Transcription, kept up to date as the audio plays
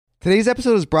Today's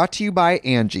episode is brought to you by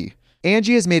Angie.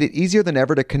 Angie has made it easier than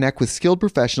ever to connect with skilled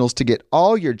professionals to get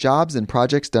all your jobs and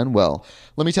projects done well.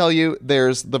 Let me tell you,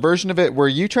 there's the version of it where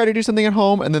you try to do something at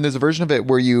home, and then there's a version of it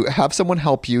where you have someone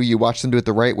help you, you watch them do it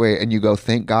the right way, and you go,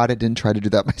 thank God I didn't try to do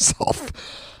that myself.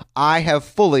 I have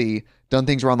fully done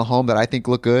things around the home that I think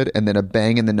look good, and then a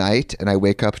bang in the night, and I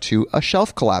wake up to a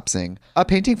shelf collapsing, a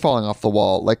painting falling off the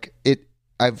wall.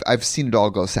 I've seen it all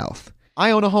go south.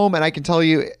 I own a home, and I can tell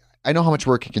you, I know how much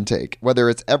work it can take. Whether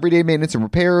it's everyday maintenance and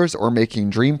repairs or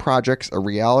making dream projects a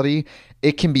reality,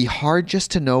 it can be hard just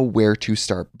to know where to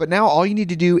start. But now all you need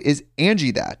to do is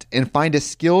Angie that and find a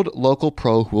skilled local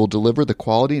pro who will deliver the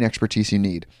quality and expertise you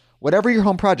need. Whatever your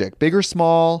home project, big or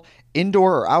small,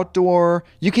 indoor or outdoor,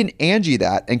 you can Angie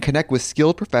that and connect with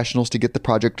skilled professionals to get the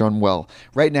project done well.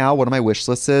 Right now, one of my wish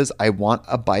lists is I want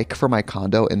a bike for my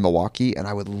condo in Milwaukee, and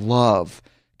I would love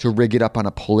to rig it up on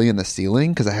a pulley in the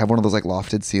ceiling because I have one of those like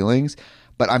lofted ceilings,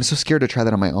 but I'm so scared to try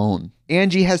that on my own.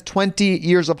 Angie has 20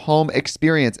 years of home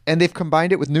experience, and they've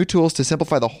combined it with new tools to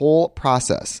simplify the whole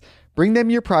process. Bring them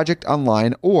your project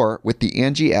online or with the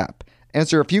Angie app.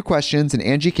 Answer a few questions and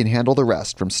Angie can handle the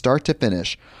rest from start to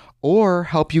finish, or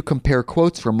help you compare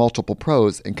quotes from multiple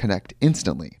pros and connect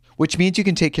instantly, which means you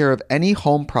can take care of any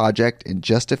home project in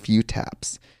just a few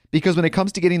taps. Because when it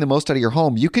comes to getting the most out of your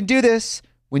home, you can do this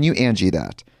when you Angie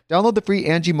that. Download the free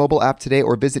Angie mobile app today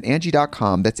or visit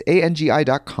Angie.com. That's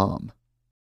ANGI.com.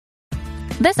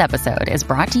 This episode is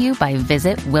brought to you by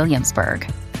Visit Williamsburg.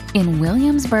 In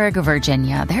Williamsburg,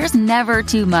 Virginia, there's never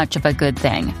too much of a good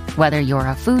thing. Whether you're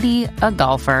a foodie, a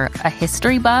golfer, a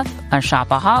history buff, a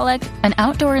shopaholic, an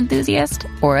outdoor enthusiast,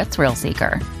 or a thrill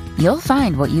seeker, you'll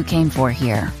find what you came for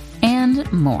here and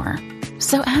more.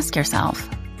 So ask yourself,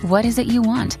 what is it you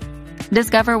want?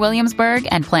 Discover Williamsburg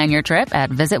and plan your trip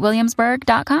at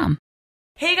visitwilliamsburg.com.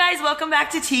 Hey guys, welcome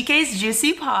back to TK's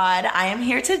Juicy Pod. I am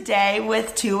here today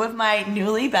with two of my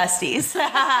newly besties,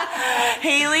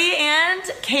 Haley and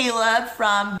Caleb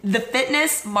from the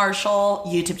Fitness Marshall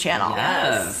YouTube channel.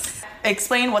 Yes.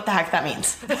 Explain what the heck that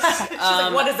means. She's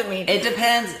like, what does it mean? It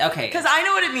depends. Okay. Because I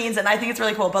know what it means and I think it's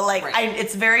really cool, but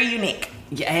it's very unique.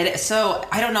 Yeah, so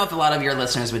I don't know if a lot of your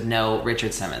listeners would know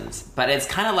Richard Simmons, but it's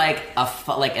kind of like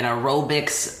an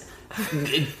aerobics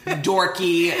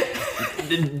dorky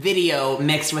video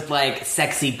mixed with like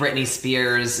sexy Britney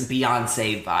Spears,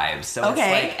 Beyonce vibes. So It's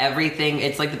like everything.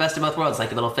 It's like the best of both worlds.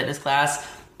 Like a little fitness class,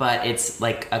 but it's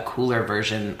like a cooler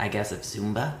version, I guess, of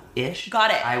Zumba-ish.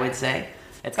 Got it. I would say.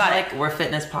 It's kind of like we're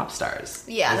fitness pop stars.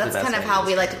 Yeah, that's kind of how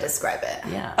we like to describe it.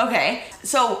 Yeah. Okay,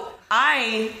 so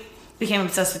I became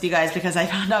obsessed with you guys because I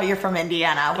found out you're from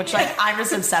Indiana, which I'm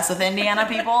just obsessed with Indiana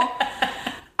people.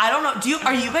 I don't know.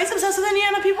 Are you guys obsessed with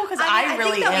Indiana people? Because I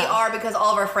really think that we are because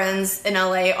all of our friends in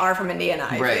LA are from Indiana.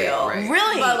 I feel. Right.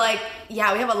 Really? But we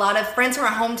have a lot of friends from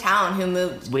our hometown who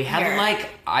moved. We have here.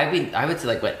 I would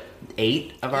say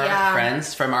 8 of our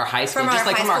friends from our high school,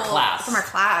 from our class. From our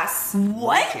class.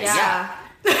 What? Yeah.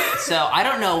 So I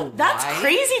don't know. That's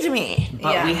crazy to me.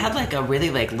 But we had a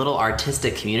really little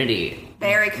artistic community.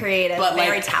 Very creative, but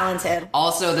very talented.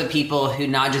 Also, the people who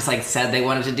not just said they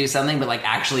wanted to do something, but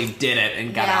actually did it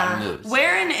and got out and moved.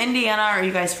 Where in Indiana are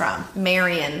you guys from?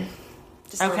 Marion.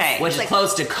 Which is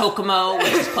close to Kokomo,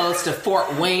 which is close to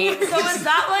Fort Wayne. So is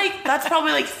that that's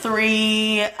probably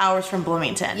 3 hours from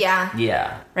Bloomington? Yeah.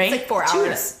 Yeah. Right? It's 4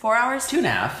 hours. 4 hours?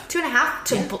 2.5.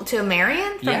 2.5 to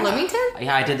Marion from Bloomington?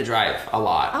 Yeah, I did the drive a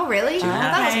lot. Oh, really? I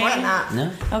thought it was more than that.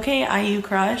 No. Okay, IU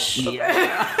crush.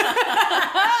 Yeah.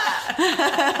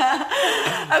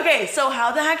 Okay, so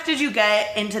how the heck did you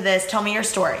get into this? Tell me your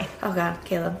story. Oh, God,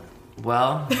 Caleb.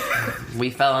 Well,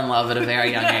 we fell in love at a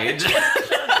very young age.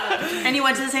 And you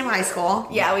went to the same high school?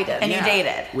 Yeah, we did. And you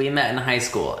dated? We met in high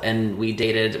school, and we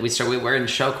dated. We were in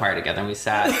show choir together, and we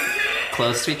sat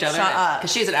close to each other. Shut up.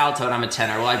 Because she's an alto, and I'm a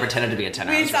tenor. Well, I pretended to be a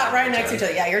tenor. We sat right next to each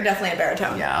other. Yeah, you're definitely a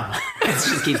baritone. Yeah. It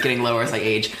just keeps getting lower as I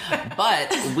age.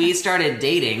 But we started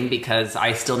dating because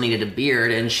I still needed a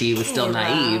beard, and she was still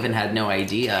naive and had no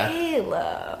idea.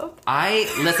 Caleb.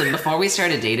 Listen, before we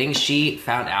started dating, she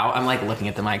found out. I'm looking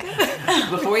at the mic.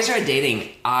 Before we started dating,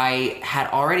 I had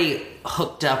already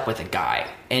hooked up with a guy,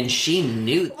 and she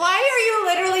knew. Why are you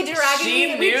literally dragging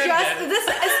She me? knew This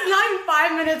is not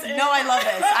 5 minutes in. No, I love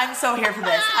this. I'm so here for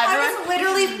this. I was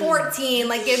literally 14.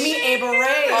 Give me a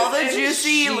beret. All the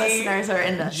juicy listeners are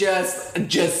into.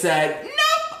 Just said,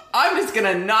 nope, I'm just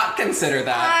gonna not consider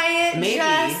that. I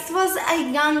just was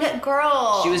a young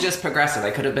girl. She was just progressive.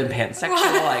 I could have been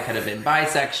pansexual. I could have been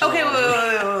bisexual. Okay,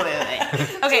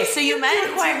 wait. Okay, so you met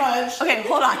in choir. Okay,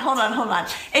 hold on.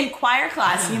 In choir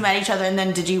class, you met each other, and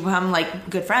then did you become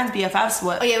good friends, BFFs?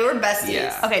 What? Oh yeah, we were besties.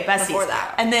 Yeah. Okay, besties. Before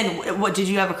that. And then, what? Did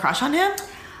you have a crush on him?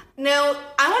 No,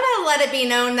 I want to let it be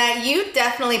known that you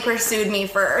definitely pursued me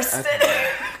first.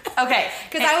 Okay.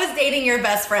 Because I was dating your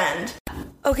best friend.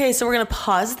 Okay, so we're going to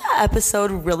pause the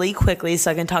episode really quickly so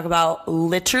I can talk about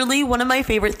literally one of my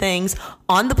favorite things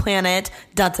on the planet,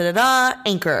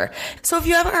 Anchor. So if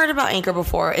you haven't heard about Anchor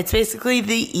before, it's basically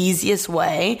the easiest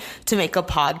way to make a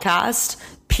podcast,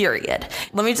 period.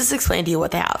 Let me just explain to you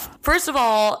what they have. First of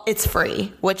all, it's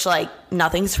free, which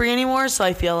nothing's free anymore. So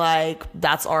I feel like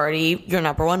that's already your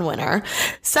number one winner.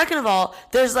 Second of all,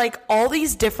 there's all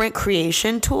these different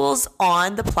creation tools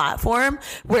on the platform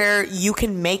where you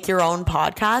can make your own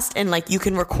podcast and you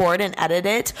can record and edit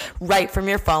it right from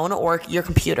your phone or your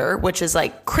computer, which is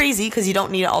crazy because you don't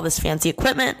need all this fancy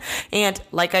equipment. And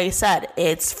like I said,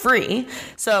 it's free.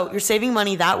 So you're saving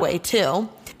money that way too.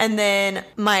 And then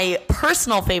my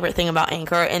personal favorite thing about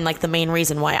Anchor and the main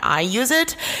reason why I use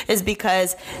it is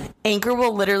because Anchor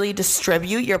will literally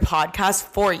distribute your podcast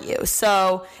for you.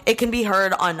 So it can be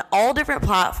heard on all different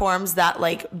platforms that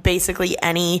basically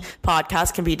any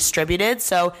podcast can be distributed.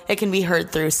 So it can be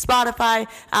heard through Spotify,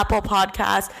 Apple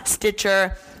Podcasts,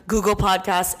 Stitcher, Google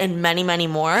Podcasts, and many, many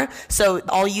more. So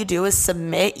all you do is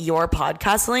submit your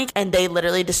podcast link and they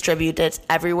literally distribute it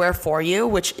everywhere for you,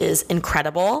 which is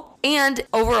incredible. And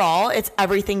overall, it's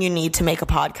everything you need to make a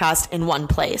podcast in one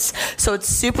place. So it's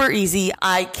super easy.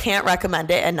 I can't recommend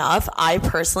it enough. I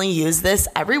personally use this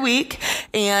every week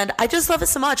and I just love it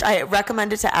so much. I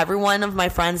recommend it to every one of my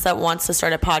friends that wants to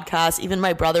start a podcast. Even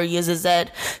my brother uses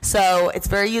it. So it's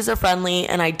very user friendly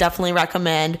and I definitely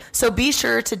recommend. So be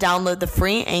sure to download the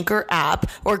free Anchor app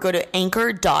or go to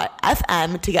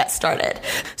anchor.fm to get started.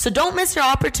 So don't miss your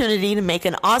opportunity to make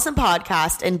an awesome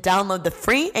podcast and download the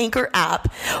free Anchor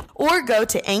app or go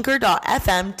to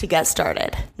anchor.fm to get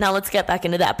started. Now let's get back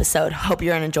into the episode. Hope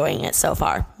you're enjoying it so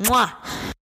far. Mwah.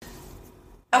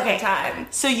 Okay, Time.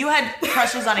 so you had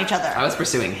crushes on each other. I was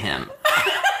pursuing him.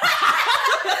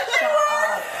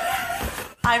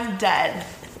 I'm dead.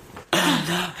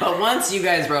 But once you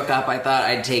guys broke up, I thought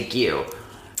I'd take you.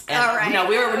 And All right.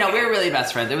 We were really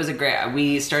best friends. It was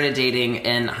we started dating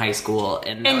in high school,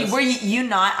 and Were you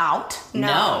not out?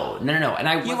 No. And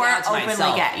I wasn't weren't out to openly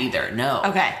myself gay? either. No.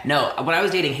 Okay. No. When I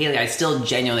was dating Haley, I still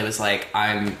genuinely was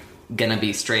I'm gonna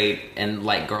be straight and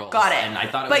like girls. Got it. And I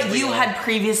thought it but was you real. had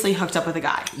previously hooked up with a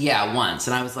guy. Yeah, once,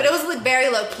 and I was like, But it was very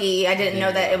low key. I didn't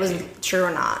know that it was true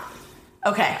or not.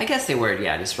 Okay. I guess they were,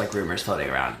 just rumors floating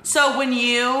around. So when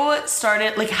you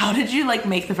started, how did you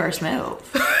make the first move?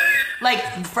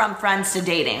 From friends to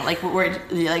dating,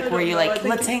 were you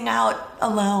let's hang out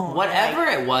alone? Whatever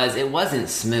it wasn't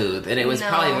smooth, and it was No.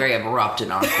 probably very abrupt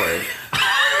and awkward.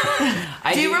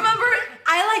 Do you remember?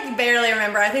 I barely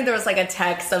remember. I think there was a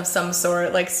text of some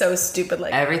sort, so stupid.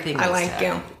 Everything I was like text.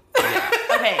 you.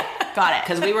 Okay, got it.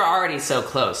 Because we were already so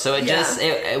close, so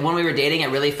when we were dating, it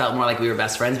really felt more like we were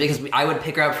best friends because I would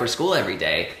pick her up for school every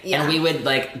day, Yeah. and we would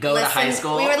go to high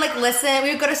school. We would listen.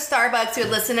 We would go to Starbucks. We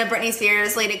would listen to Britney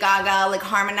Spears, Lady Gaga,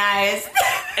 harmonize.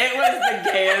 It was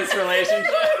the gayest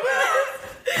relationship.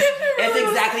 It's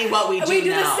exactly what we do We do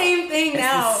now. the same thing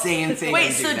now. It's the same thing. Wait,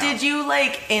 we do so now. did you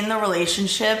in the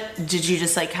relationship? Did you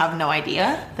just have no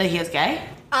idea that he was gay?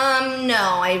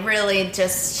 No, I really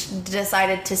just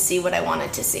decided to see what I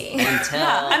wanted to see. Until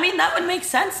Yeah, I mean that would make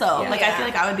sense though. Yeah. I feel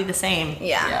like I would be the same.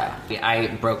 Yeah. I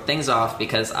broke things off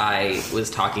because I was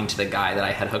talking to the guy that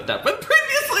I had hooked up with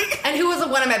previously. And who was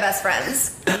one of my best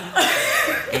friends.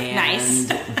 And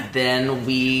Nice. then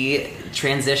we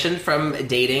transitioned from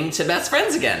dating to best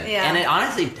friends again. Yeah. And it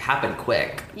honestly happened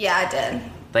quick. Yeah, I did.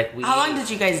 How long did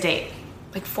you guys date?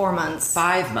 4 months.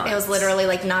 5 months. It was literally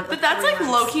not. But that's 3 months.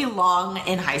 low-key long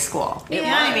in high school. You know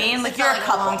what I mean? It You're felt a like a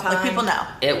couple. long time. People know.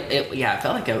 It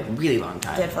felt like a really long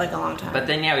time. Did for a long time. But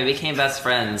then we became best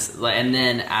friends, and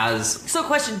then as So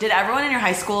question, did everyone in your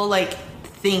high school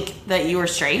think that you were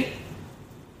straight?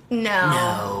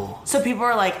 no. So people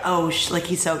were oh,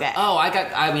 he's so gay.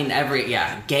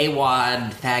 gay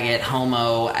wad, faggot,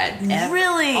 homo.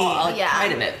 Really? Yeah.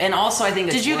 Quite a bit. And also I think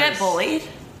it's Did you get worse. bullied?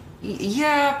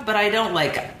 Yeah, but I don't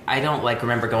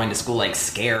remember going to school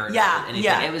scared. Yeah, or anything.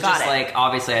 yeah, It was got just it.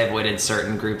 obviously I avoided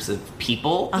certain groups of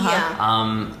people.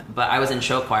 Yeah. But I was in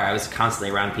show choir. I was constantly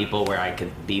around people where I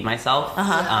could be myself.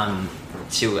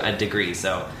 To a degree.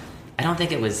 So I don't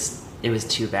think it was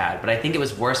too bad. But I think it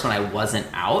was worse when I wasn't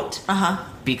out.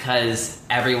 Because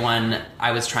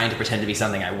I was trying to pretend to be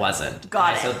something I wasn't.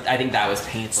 Got it. So I think that was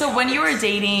painful. So when you were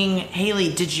dating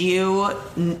Haley, did you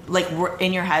were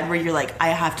in your head where you're I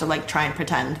have to try and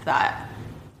pretend that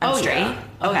I'm straight? Yeah.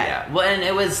 Oh Okay. yeah. Well, and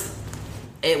it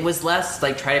was less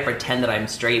try to pretend that I'm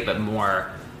straight, but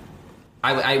more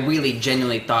I really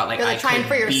genuinely thought like You're, I like, trying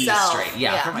could for be yourself. straight.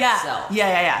 Yeah, Yeah. for Yeah. myself.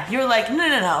 Yeah. You're like,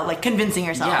 no. Like convincing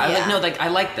yourself. Yeah, Yeah. like no, like I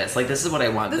like this. Like this is what I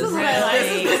want. This is what I like.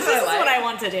 This is what I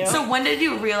want to do. So when did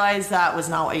you realize that was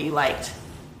not what you liked?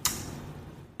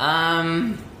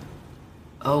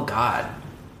 Oh God.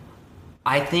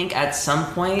 I think at some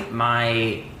point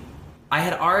I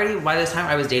had already, by the time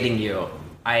I was dating you,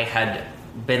 I had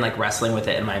been like wrestling with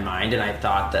it in my mind, and I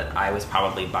thought that I was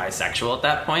probably bisexual at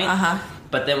that point.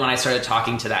 But then when I started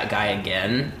talking to that guy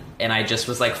again, and I just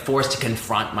was like forced to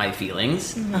confront my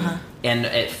feelings, and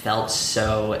it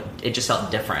just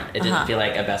felt different. It didn't feel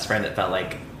like a best friend. It felt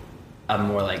like a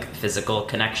more like physical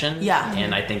connection. Yeah.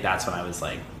 And I think that's when I was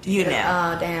like, You knew.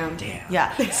 Oh, damn.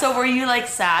 Yeah. So were you like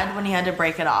sad when you had to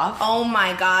break it off? Oh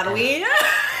my God, we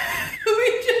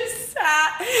just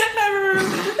sat. I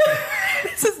remember.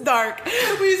 This is dark.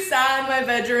 We sat in my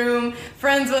bedroom.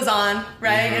 Friends was on,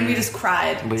 right, and we just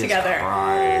cried we together. just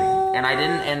cried. And I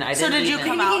didn't. So did you even-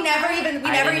 come We out?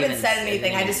 never even said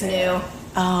anything. I just knew.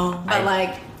 Oh. But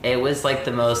like, It was like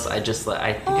the most. I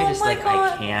think I just my like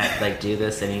God. I can't like do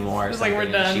this anymore. It's like, we're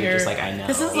something, and done she was here. just like, I know.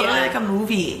 This is literally like a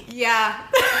movie. yeah.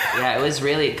 Yeah, it was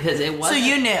really because it was. So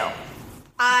you knew.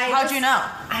 How'd you know?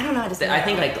 I don't know. I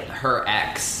think like her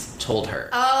ex told her.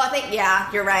 Oh, I think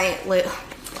you're right, Luke.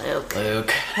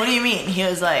 Luke. What do you mean? He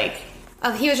was like,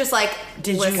 Oh, he was just like,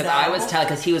 Did you listen. know? I was telling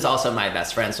because he was also my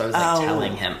best friend, so I was like Oh.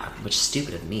 telling him, which is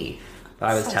stupid of me, but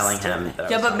I was telling him. That I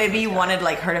yeah, was but talking maybe to you this guy. wanted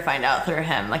like her to find out through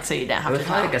him, like so you didn't have It to was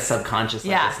probably tell. like a subconscious,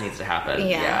 like Yeah. this needs to happen.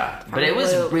 Yeah. But it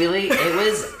was Luke. really, it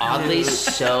was oddly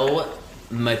so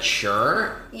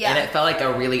mature. Yeah. And it felt like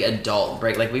a really adult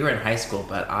break. Like we were in high school,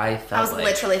 but I felt I was like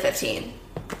literally 15.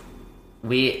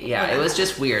 it was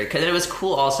just weird because it was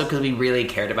cool also because we really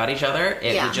cared about each other.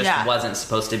 It Yeah. just Yeah. wasn't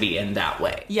supposed to be in that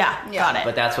way. Yeah, Yeah. got it.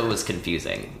 But that's what was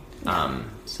confusing.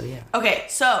 So yeah. Okay,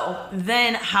 so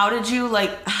then how did you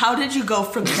go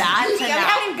from that to I now?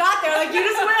 haven't even got there. Like, you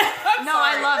just went. No,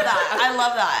 I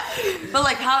love that. But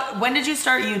like when did you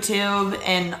start YouTube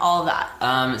and all of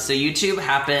that? So YouTube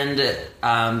happened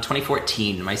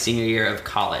 2014, my senior year of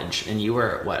college, and you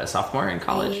were what, a sophomore in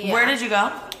college? Yeah. Where did you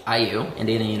go? IU,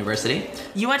 Indiana University.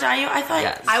 You went to IU? I thought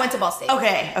Yes. I went to Ball State.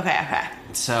 Okay.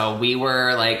 So we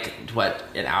were like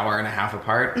an hour and a half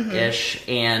apart ish,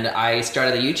 and I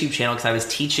started a YouTube channel because I was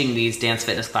teaching these dance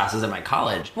fitness classes at my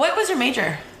college. What was your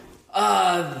major?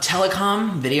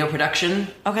 Telecom, video production.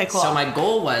 Okay, cool. So my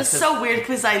goal was It's so weird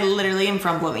because I literally am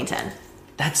from Bloomington.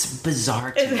 that's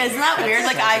bizarre to me. Isn't that weird?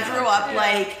 Like I grew up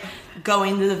like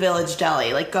going to the Village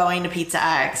Deli, like going to Pizza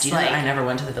X, Do you know like, that I never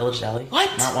went to the Village Deli? What?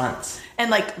 Not once. and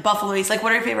like Buffalo's. Like,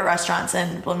 what are your favorite restaurants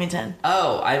in Bloomington?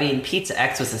 Oh, I mean, Pizza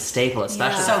X was a staple,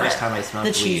 especially Yeah. the So first good. time I smoked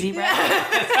The cheesy weed. bread.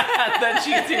 The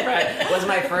cheesy bread was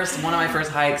one of my first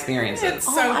high experiences.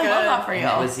 Oh, I love that for you.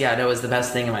 It was the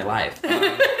best thing in my life. In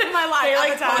my life. They at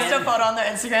like the time. post a photo on their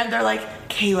Instagram. They're like,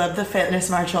 Caleb, the fitness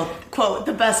marshal, quote,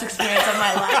 the best experience of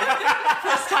my life.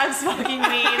 First time smoking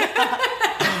weed.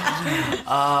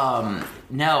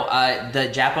 No,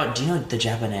 do you know the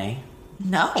Japanese?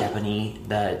 No. Japanese,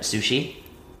 the sushi?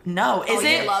 No. Is you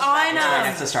it love on? that. Right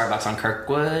next to Starbucks on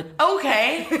Kirkwood.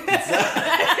 Okay.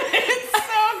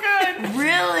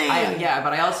 Really?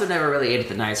 But I also never really ate at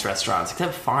the nice restaurants,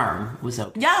 except Farm was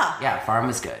okay. Yeah. Yeah, Farm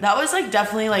was good. That was like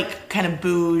definitely like kind of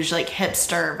bouge, like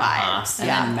hipster vibes. And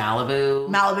Yeah. then Malibu.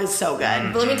 Malibu's so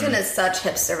good. Bloomington is such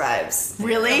hipster vibes.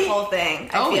 Really? The whole thing.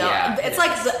 I Oh, feel. yeah, It's it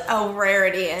like a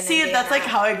rarity in See, Indiana. that's like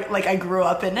how I grew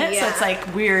up in it, so Yeah. it's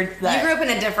like weird that You grew up in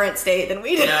a different state than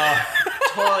we did. No,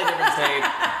 totally different state.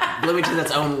 Bloomington's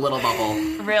its own little bubble.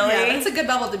 really. Yeah, it's a good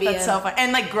bubble to be That's in. so fun.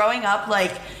 And like growing up,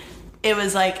 like it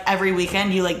was like every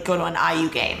weekend you like go to an IU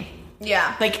game.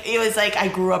 Yeah. Like it was like I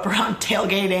grew up around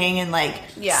tailgating and like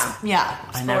Yeah.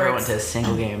 I never went to a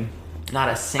single game. Not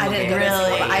a I single didn't game. go to Really?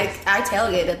 school, but I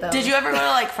tailgated though. Did you ever go to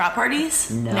like frat parties?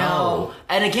 No.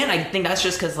 And again, I think that's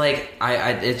just because like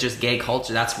it's just gay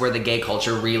culture. That's where the gay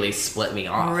culture really split me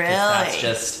off. 'Cause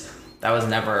Really? That was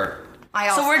never.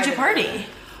 So where'd you party?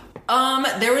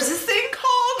 There was this thing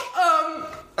called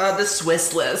the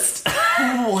Swiss List.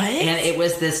 What? And it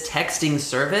was this texting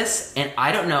service, and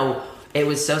I don't know, it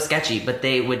was so sketchy, but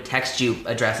they would text you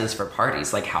addresses for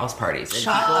parties, like house parties. And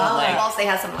people would, like, Ball State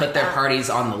has something put like their that. parties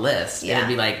on the list. Yeah. It'd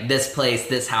be like, this place,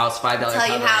 this house, $5 Tell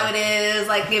you cover. how it is,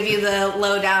 like give you the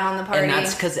lowdown on the party. And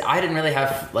that's because I didn't really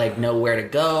have, like, know where to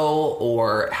go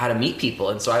or how to meet people.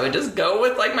 And so I would just go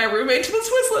with, like, my roommate to the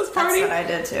Swiss List That's party. what I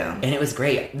did too. And it was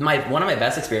great. One of my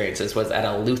best experiences was at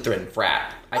a Lutheran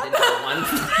frat. I did that one.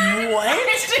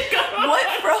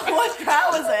 What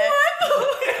frat was it?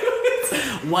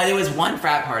 It was one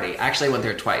frat party. Actually, I went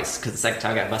there twice because the second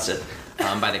time I got busted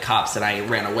by the cops and I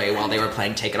ran away while they were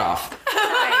playing Take It Off.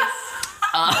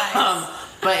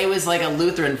 But it was like a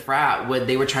Lutheran frat.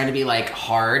 They were trying to be like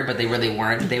hard, but they really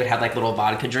weren't. They would have like little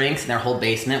vodka drinks, and their whole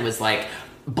basement was like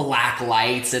black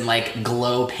lights and like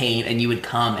glow paint, and you would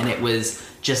come, and it was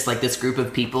just like this group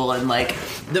of people, and like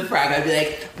the frat guy would be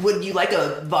like, "Would you like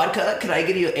a vodka? Could I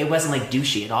give you?" It wasn't like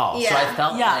douchey at all. Yeah. So I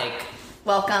felt like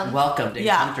welcomed and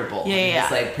comfortable. Yeah.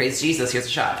 It's like, praise Jesus, here's a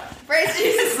shot. Praise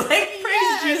Jesus. Like,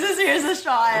 praise Jesus, here's a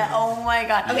shot. Oh my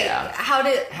God. Okay, Yeah. how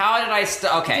did I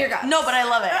okay. Dear God. No, but I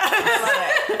love it.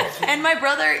 I love it. And my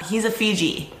brother, he's a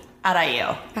Fiji at IU.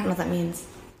 I don't know what that means.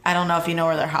 I don't know if you know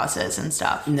where their house is and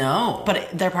stuff. No. But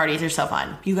their parties are so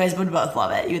fun. You guys would both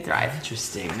love it. You would thrive.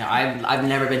 Interesting. No, I've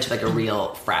never been to like a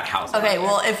real frat house. Okay,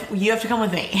 well, if you have to come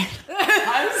with me.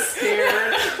 I'm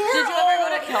scared. Did you ever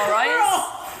go to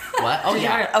Kilroy's? What? Oh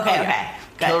yeah. Okay.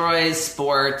 Good. Kilroy's,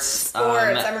 Sports. I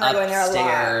remember going there a lot.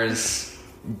 Upstairs,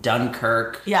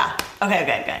 Dunkirk. Yeah. Okay,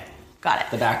 good. Got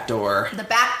it. The back door. The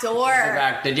back door.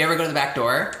 Did you ever go to the back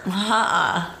door?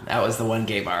 That was the one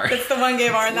gay bar. It's the one gay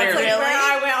bar, and that's like Really? where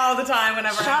I went all the time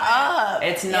whenever. Shut up.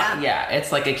 It's not. Yeah,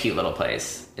 it's like a cute little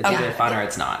place. It's either fun or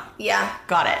it's not. Yeah.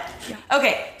 Got it.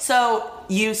 Okay, so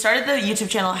you started the YouTube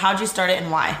channel. How'd you start it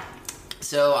and why?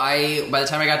 So by the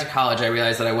time I got to college, I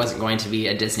realized that I wasn't going to be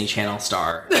a Disney Channel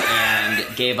star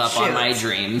and gave up on my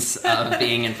dreams of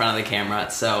being in front of the camera.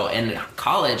 So in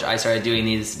college, I started doing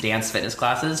these dance fitness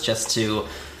classes just to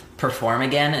perform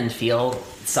again and feel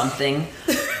something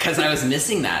because I was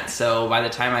missing that. So by the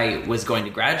time I was going to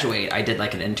graduate, I did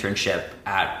like an internship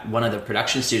at one of the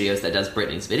production studios that does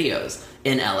Britney's videos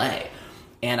in LA.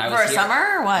 And I was For a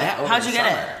summer or what? Yeah, over How'd the you get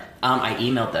summer. it? I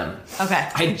emailed them. Okay.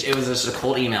 It was just a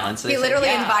cold email, and so He they literally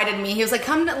said, yeah. invited me. He was like,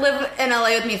 "Come live in LA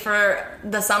with me for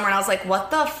the summer," and I was like,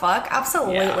 "What the fuck?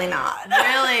 Absolutely not."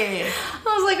 Really? I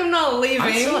was like, "I'm not leaving."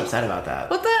 I'm so upset about that.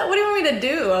 What do you want me to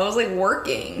do? I was like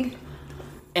working.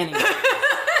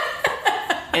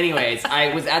 Anyways,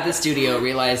 I was at the studio,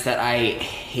 realized that I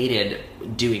hated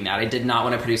doing that. I did not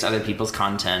want to produce other people's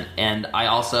content. And I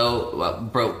also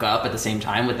broke up at the same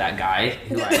time with that guy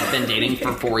who I had been dating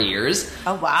for 4 years.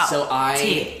 Oh, wow. So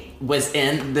I was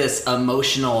in this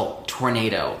emotional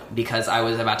tornado because I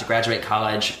was about to graduate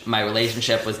college. My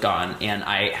relationship was gone and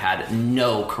I had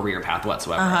no career path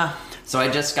whatsoever. So I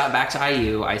just got back to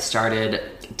IU. I started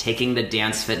taking the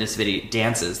dance fitness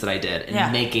dances that I did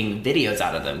and making videos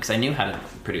out of them because I knew how to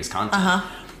produce content.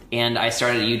 And I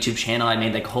started a YouTube channel. I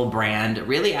made like a whole brand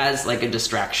really as like a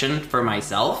distraction for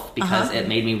myself because it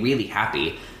made me really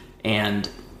happy and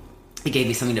it gave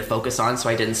me something to focus on so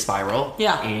I didn't spiral.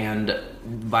 Yeah. And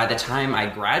by the time I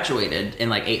graduated in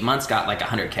like 8 months, got like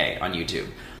 100K on YouTube.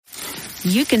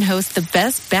 You can host the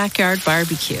best backyard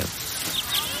barbecue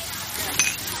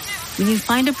when you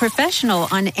find a professional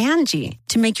on Angie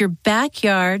to make your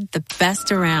backyard the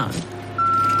best around.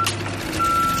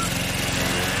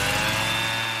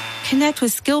 Connect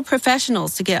with skilled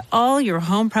professionals to get all your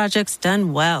home projects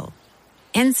done well.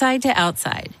 Inside to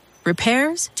outside,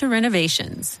 repairs to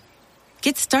renovations.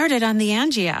 Get started on the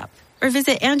Angie app or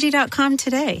visit Angie.com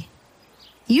today.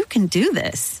 You can do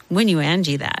this when you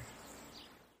Angie that.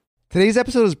 Today's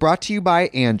episode is brought to you by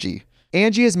Angie.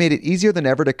 Angie has made it easier than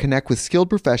ever to connect with skilled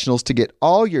professionals to get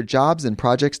all your jobs and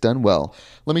projects done well.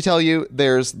 Let me tell you,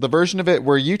 there's the version of it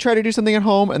where you try to do something at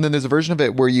home, and then there's a version of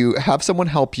it where you have someone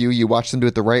help you, you watch them do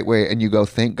it the right way, and you go,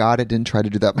 thank God I didn't try to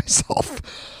do that myself.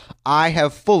 I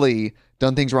have fully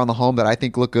done things around the home that I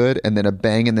think look good, and then a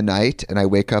bang in the night, and I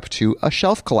wake up to a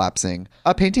shelf collapsing,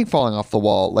 a painting falling off the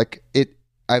wall.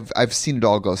 I've seen it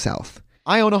all go south.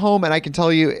 I own a home, and I can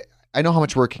tell you, I know how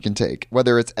much work it can take.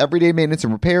 Whether it's everyday maintenance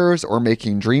and repairs or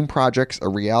making dream projects a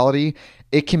reality,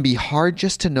 it can be hard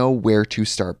just to know where to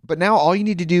start. But now all you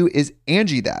need to do is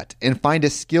Angie that and find a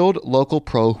skilled local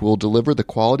pro who will deliver the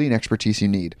quality and expertise you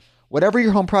need. Whatever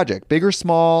your home project, big or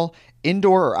small,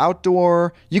 indoor or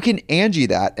outdoor, you can Angie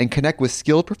that and connect with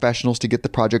skilled professionals to get the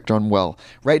project done well.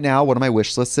 Right now, one of my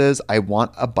wish lists is I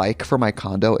want a bike for my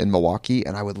condo in Milwaukee,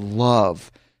 and I would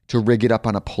love to rig it up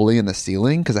on a pulley in the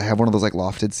ceiling because I have one of those like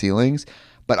lofted ceilings,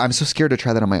 but I'm so scared to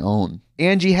try that on my own.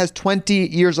 Angie has 20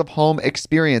 years of home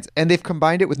experience, and they've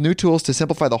combined it with new tools to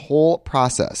simplify the whole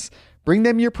process. Bring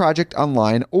them your project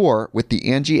online or with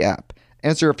the Angie app.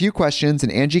 Answer a few questions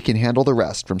and Angie can handle the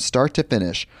rest from start to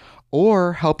finish,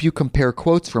 or help you compare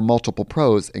quotes from multiple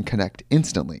pros and connect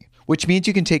instantly, which means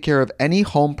you can take care of any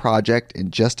home project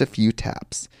in just a few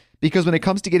taps. Because when it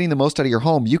comes to getting the most out of your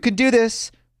home, you can do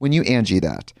this when you Angie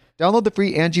that. Download the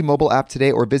free Angie mobile app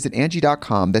today or visit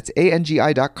Angie.com. That's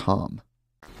ANGI.com.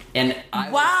 And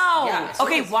Wow.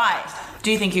 Okay, why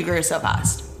do you think you grew so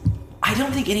fast? I I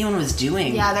don't think anyone was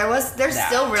doing. Yeah, there's that.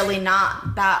 still really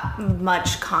not that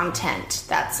much content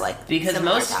that's like Because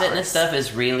similar most to fitness ours. stuff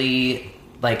is really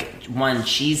like one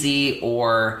cheesy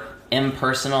or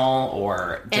impersonal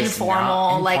or just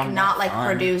informal, like informal, not like fun.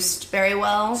 produced very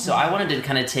well. So I wanted to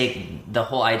kind of take the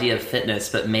whole idea of fitness,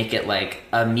 but make it like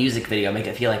a music video, make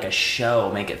it feel like a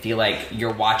show, make it feel like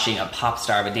you're watching a pop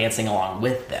star but dancing along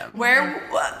with them. Where?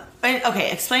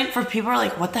 Okay, explain for people who are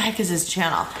like, what the heck is his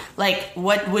channel? Like,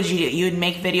 what would you do? You would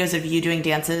make videos of you doing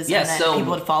dances, Yeah, and then so-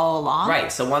 people would follow along.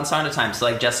 Right, so one song at a time. So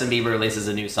like Justin Bieber releases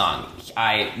a new song.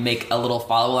 I make a little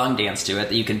follow-along dance to it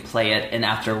that you can play it, and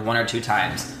after 1 or 2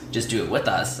 times, just do it with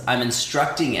us. I'm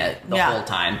instructing it the Yeah. whole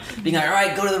time. Being like, all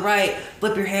right, go to the right,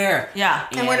 flip your hair. Yeah.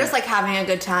 and we're just like having a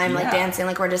good time, like Yeah. dancing,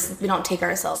 like we don't take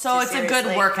ourselves So too it's a seriously.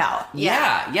 good workout.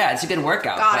 Yeah, it's a good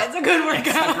workout. God, but it's a good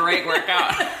workout. It's a great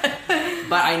workout.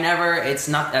 But it's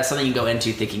not that's something you go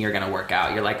into thinking you're going to work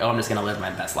out. You're like, oh, I'm just going to live my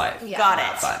best life. Yeah. Got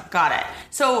Have fun. it. Got it.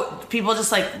 So people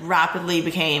just like rapidly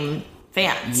became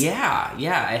fans. Yeah,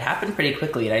 it happened pretty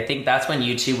quickly. And I think that's when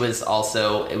YouTube was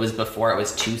also, it was before it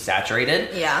was too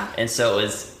saturated. Yeah. And so it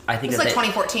was, I think It's like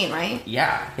 2014, right?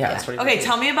 Yeah. It's Okay, 2014.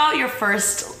 tell me about your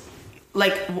first.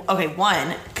 Like, okay,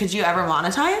 one, could you ever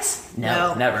monetize?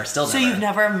 No, never. Still never. So you've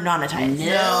never monetized?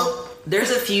 No.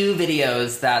 There's a few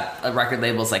videos that record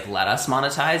labels like let us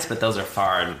monetize, but those are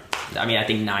far. I mean, I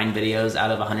think 9 videos out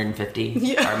of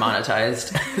 150 are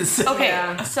monetized. So- Okay,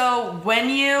 Yeah. so when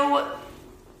you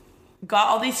got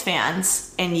all these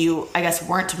fans and you, I guess,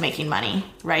 weren't making money,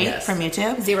 right, Yes. from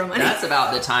YouTube? Zero money. That's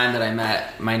about the time that I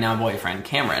met my now boyfriend,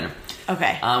 Cameron.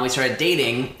 Okay. We started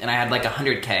dating, and I had like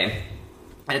 100K.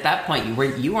 And at that point, were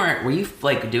you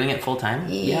like doing it full time?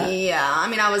 Yeah, I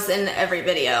mean, I was in every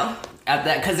video. At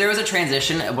that, because there was a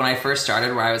transition when I first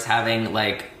started where I was having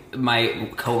like my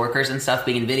coworkers and stuff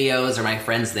being in videos or my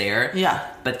friends there. Yeah.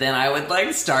 But then I would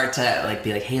like start to like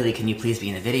be like, Haley, can you please be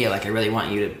in the video? Like, I really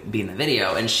want you to be in the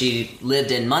video. And she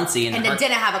lived in Muncie, and And it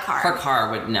didn't have a car. Her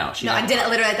car would no. She No, I didn't have a didn't. car.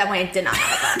 Literally at that point, I did not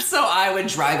have a car. So I would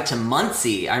drive to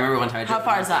Muncie. I remember one time. I How drove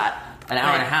far to is Muncie. that? An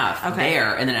hour and a half Okay.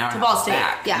 there, and then an hour To and a Ball half State.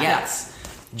 back. Yeah. Yes,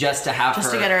 just to have Just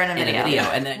her to get her in a video.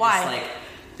 and then Why? just like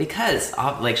because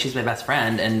like she's my best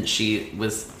friend, and she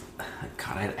was.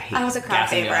 God, I hate. I was a crowd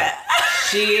gassing you favorite. up.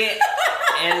 She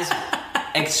is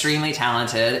extremely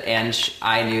talented, and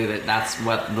I knew that that's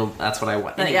what I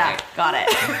want. Anyway, Yeah, got it.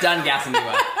 done gassing you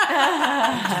up.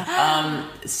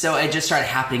 So it just started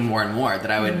happening more and more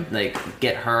that I would like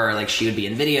get her, like she would be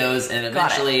in videos, and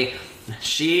Got it. eventually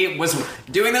she was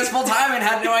doing this full time and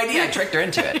had no idea. I tricked her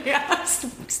into it. Yeah,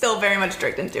 still very much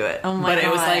tricked into it. Oh my But it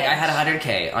was like I gosh. had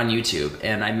 100K on YouTube,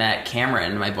 and I met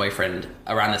Cameron, my boyfriend,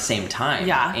 around the same time.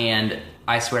 Yeah. And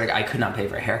I swear to God, I could not pay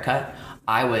for a haircut.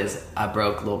 I was a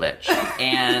broke little bitch,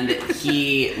 and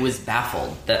he was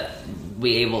baffled that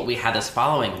we had this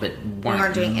following, but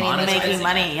weren't doing anything. monetizing Making it.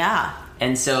 money, yeah.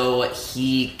 And so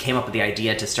he came up with the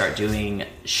idea to start doing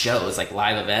shows, like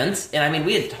live events. And I mean,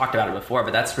 we had talked about it before,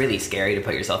 but that's really scary to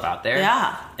put yourself out there.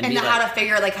 Yeah. And be how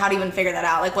to even figure that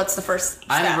out? Like, what's the first step?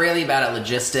 I'm really bad at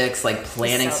logistics, like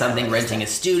planning So bad something, at renting a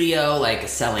studio, like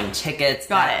selling tickets.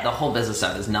 Got it. The whole business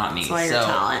stuff is not me. That's why you're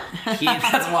talent.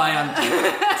 That's why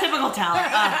I'm. Typical talent.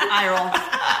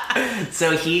 Eye roll.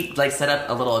 So he like set up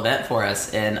a little event for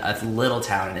us in a little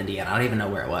town in Indiana. I don't even know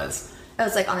where it was. It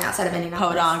was like on the outside of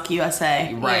Indianapolis. Podonk,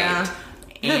 USA. Right.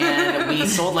 Yeah. And we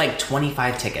sold like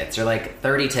 25 tickets or like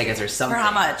 30 tickets or something. For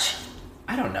how much?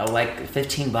 I don't know, like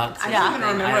 $15. I Yeah. don't even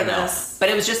remember I don't know. this. But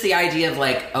it was just the idea of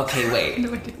like, okay,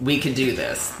 wait, we could do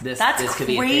this. This could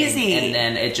be a crazy. thing. And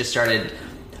then it just started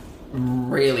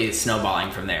really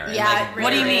snowballing from there. And, Yeah, like, it What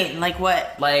do you really- mean? Like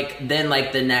what? Like then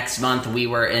like the next month we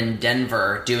were in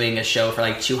Denver doing a show for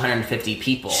like 250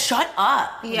 people. Shut up.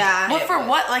 Yeah. What for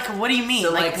what? Like, what do you mean?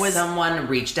 So like someone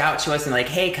reached out to us and like,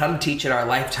 hey, come teach at our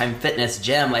Lifetime Fitness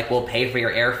gym. Like we'll pay for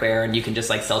your airfare and you can just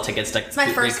like sell tickets to It's my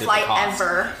first recoup the flight cost.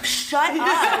 ever. shut up.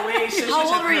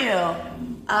 How old were you?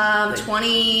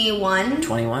 21.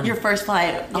 21. Your first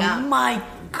flight. Yeah. Oh my We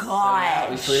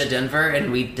god. flew to Denver and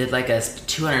we did like a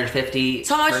 250.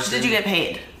 So how much person- did you get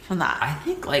paid from that? I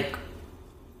think like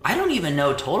I don't even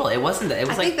know total. It wasn't that. It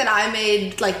was I think like that I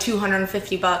made like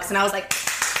 $250, and I was like,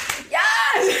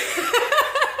 yes!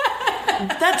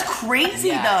 That's crazy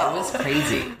yeah, though. it was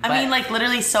crazy. I But mean, like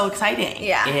literally so exciting.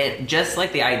 Yeah. it just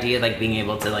like the idea of like being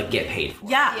able to like get paid for.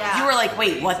 it. Yeah. Yeah. You were like,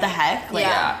 wait, what the heck? Like,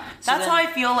 Yeah. So That's then- how I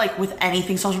feel like with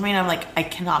anything social media. I'm like, I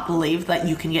cannot believe that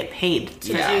you can get paid. To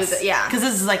do the- yeah. Because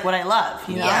this is like what I love.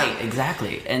 You know? Yeah. Right,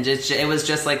 exactly. And it was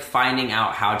just like finding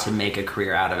out how to make a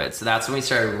career out of it. So that's when we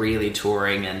started really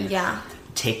touring and Yeah.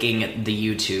 taking the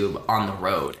YouTube on the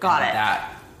road. Got And it.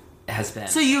 That has been.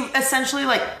 So you essentially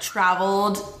like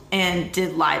traveled and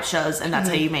did live shows, and that's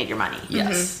how you made your money.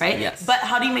 Yes. Right? Yes. But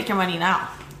how do you make your money now?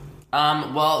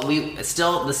 Well, it's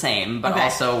still the same, but Okay.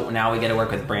 also now we get to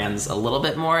work with brands a little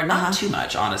bit more. Not too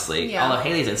much, honestly. Yeah. Although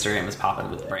Haley's Instagram is popping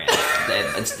with brands.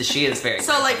 She is very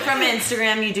So like aggressive. from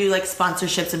Instagram, you do like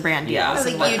sponsorships and brand deals. Yeah.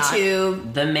 and Like whatnot.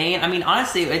 YouTube. The main, I mean,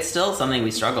 honestly, it's still something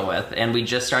we struggle with, and we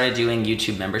just started doing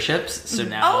YouTube memberships. So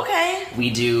now Oh, okay. we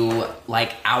do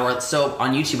like so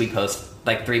on YouTube we post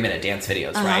like 3-minute dance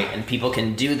videos, right? And people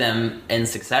can do them in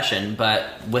succession, but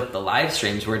with the live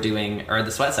streams we're doing, or the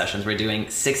sweat sessions, we're doing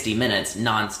 60 minutes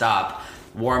nonstop,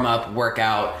 warm up,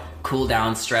 workout, cool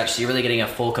down, stretch. So you're really getting a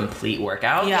full, complete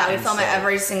workout. Yeah, We And film so- it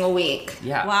every single week.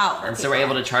 Yeah. Wow. And so we're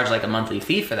able to charge like a monthly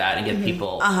fee for that and give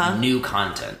people new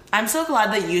content. I'm so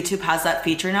glad that YouTube has that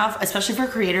feature now, especially for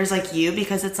creators like you,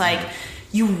 because it's like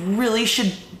you really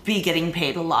should be getting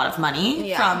paid a lot of money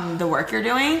Yeah. from the work you're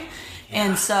doing.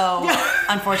 And so,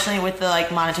 unfortunately, with the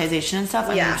like monetization and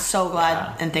stuff, Yeah. I'm so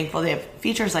glad and thankful they have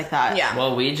features like that. Yeah.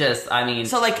 Well,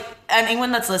 So, like,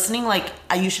 anyone that's listening, like,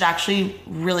 you should actually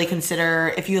really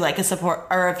consider if you like a support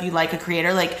or if you like a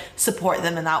creator, like, support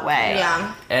them in that way.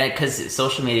 Yeah. because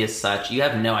social media is such, you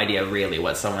have no idea really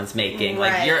what someone's making.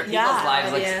 Like Right. people's Yeah.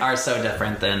 lives Idea. are so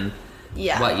different than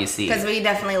Yeah. what you see. Because we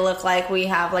definitely look like we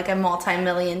have like a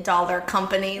multi-million-dollar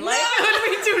company. Like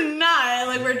we do not.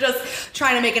 Like we're just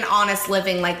trying to make an honest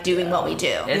living, like doing what we do.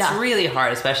 It's Yeah. really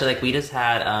hard, especially like we just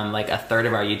had like a third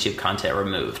of our YouTube content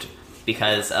removed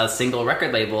because a single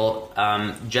record label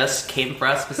just came for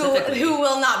us specifically. Who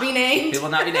will not be named? Who will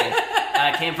not be named,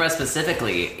 came for us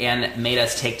specifically and made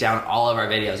us take down all of our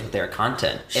videos with their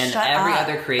content. And Shut every up.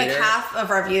 other creator, Like half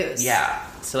of our views. yeah.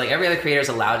 So like every other creator is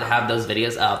allowed to have those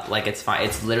videos up. Like it's fine.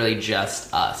 It's literally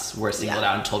just us. We're singled Yeah.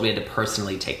 out and told we had to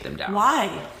personally take them down. Why?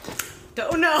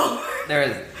 Don't know. There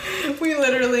is.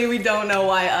 we don't know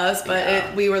why us,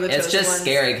 but we were the chosen It's just ones.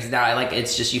 scary because now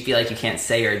it's just you feel like you can't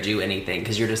say or do anything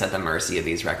because you're just at the mercy of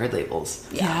these record labels.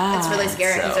 Yeah. It's really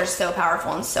scary because So- they're so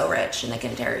powerful and so rich, and they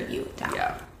can tear you down.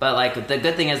 Yeah, but like the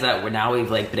good thing is that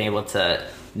we've like been able to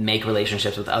make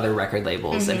relationships with other record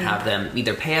labels and have them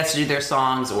either pay us to do their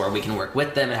songs or we can work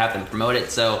with them and have them promote it.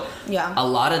 So Yeah. a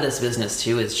lot of this business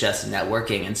too is just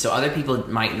networking, and so other people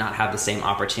might not have the same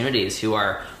opportunities who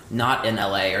are not in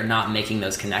LA or not making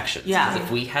those connections. Yeah. 'Cause if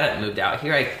we hadn't moved out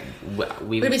here,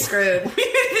 we We'd be screwed. We'd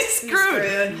be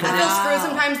screwed. I feel screwed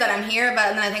sometimes that I'm here,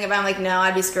 but then I think about it, I'm like, no,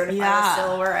 I'd be screwed if I Yeah. was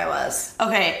still where I was.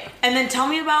 Okay, and then tell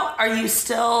me about, are you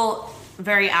still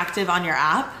very active on your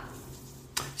app?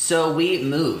 So we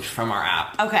moved from our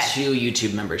app Okay. to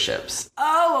YouTube memberships.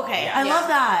 Oh, okay. I love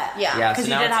that. Yeah. Yeah, because so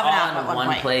you now did it's have an all app at in one one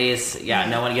point. place. Yeah,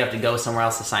 no one, you have to go somewhere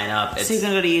else to sign up. So you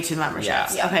can go to YouTube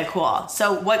memberships. Yeah. Okay, cool.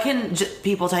 So what can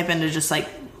people type in to just like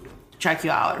check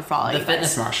you out or follow The you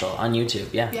Fitness guys? Marshal on YouTube.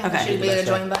 Yeah. Yeah, Okay. should be a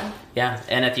join button. Yeah,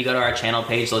 and if you go to our channel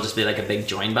page, there'll just be like a big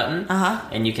join button.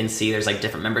 And you can see there's like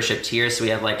different membership tiers. So we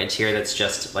have like a tier that's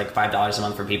just like $5 a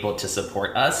month for people to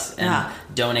support us and Yeah.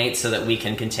 donate so that we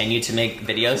can continue to make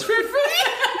videos for free.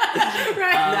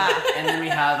 Yeah. And then we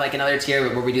have like another tier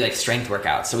where we do like strength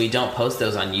workouts. So we don't post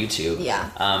those on YouTube. Yeah.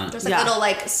 There's like Yeah. little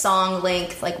like song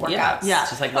length like workouts. Yeah.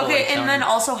 Just like little, okay, like, and showing- then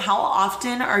also, how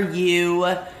often are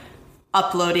you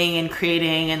uploading and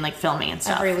creating and like filming and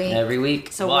stuff? Every week. Every week.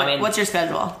 So Well, I mean, what's your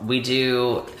schedule? we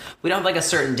don't have like a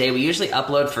certain day. We usually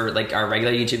upload for like our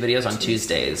regular YouTube videos on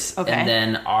Tuesdays. Okay. And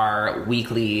then our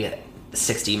weekly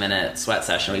 60-minute sweat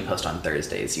session we post on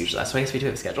Thursdays usually. That's why I guess we do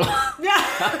have a schedule. Yeah.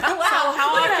 So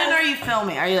how often are you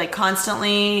filming? Are you like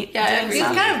constantly Yeah, doing every We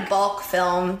stuff? kind of bulk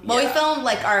film. Well, Yeah. we film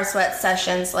like our sweat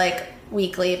sessions like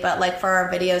weekly, but like for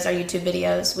our videos, our YouTube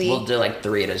videos, We'll do like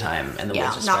 3 at a time and then Yeah,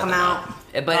 we'll just knock spread them them out.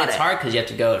 But Got it's it. hard because you have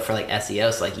to go for like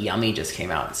SEO. So like Yummy just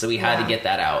came out. So we had to Yeah. get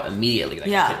that out immediately. Like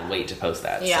Yeah. I couldn't wait to post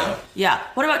that. Yeah. So Yeah.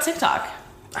 What about TikTok?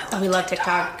 we love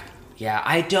TikTok. yeah,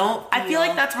 I don't I feel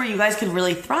like that's where you guys could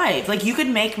really thrive. Like you could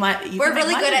make money. We're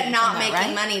really good at not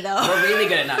making money though. We're really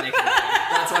good at not making money.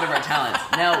 That's one of our talents.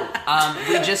 No,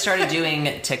 we just started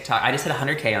doing TikTok. I just hit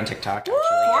 100K on TikTok. Actually,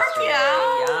 Scorpio!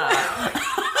 yesterday.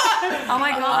 Yeah. Oh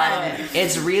my god.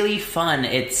 It's really fun.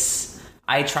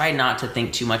 I try not to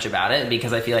think too much about it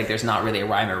because I feel like there's not really a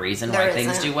rhyme or reason There why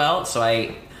things isn't. do well. So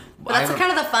But that's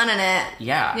kind of the fun in it.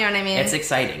 yeah. You know what I mean? It's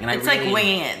exciting, and It's I really, like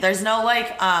winging it. There's no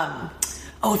like,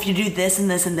 oh, if you do this and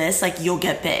this and this, like you'll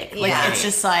get big. Like Yeah. it's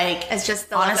just like, It's just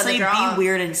the luck of the honestly, draw. be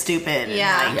weird and stupid.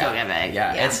 Yeah. And, like, you'll get big.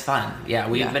 Yeah, Yeah. it's fun. Yeah,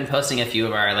 we've Yeah. been posting a few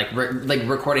of our like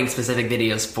recording specific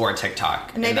videos for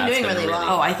TikTok, And they've been that's doing really well.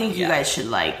 Oh, I think you Yeah. guys should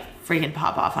like freaking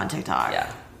pop off on TikTok. Yeah.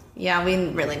 Yeah, we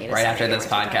really need to Right start after doing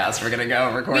this more TikTok. podcast, we're gonna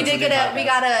go record. We did some get new we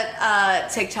podcasts. got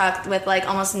a TikTok with like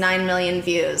almost 9 million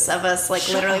views of us like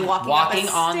literally walking up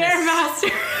a on the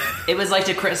Stairmaster. It was like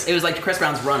to Chris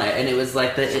Brown's Run It, and it was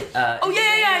like the. Oh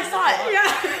yeah, I saw it.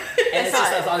 Yeah. And it's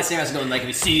just us on the Stairmaster going like,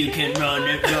 we see you can run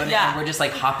it. Yeah. And we're just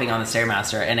like hopping on the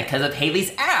Stairmaster, and because of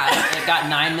Haley's ass, it got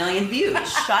 9 million views.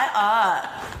 Shut up.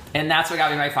 And that's what got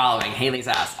me my following, Haley's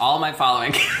ass. All my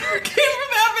following came from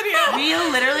that video. Will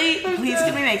you literally please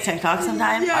can we make TikTok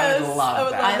sometime? Yes, I would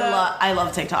love that. I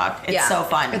love TikTok. It's Yeah, so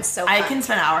fun. it's so I fun. can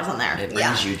spend hours on there. It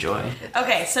brings Yeah. you joy.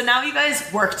 Okay, so now you guys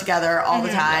work together all the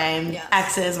time. Yes.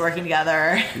 Exes working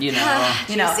together. You know.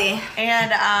 You know. Juicy.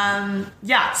 And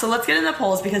yeah, so let's get in the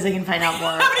polls because they can find out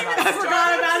more. I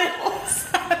forgot about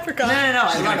it. I forgot. No, I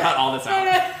She's love gonna cut all this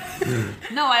out.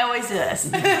 No, I always do this.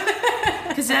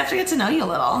 Because I have to get to know you a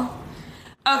little.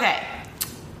 Okay.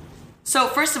 So,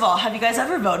 first of all, have you guys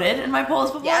ever voted in my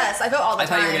polls before? Yes, I vote all the I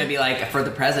time. thought you were gonna be like, for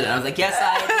the president. I was like, yes,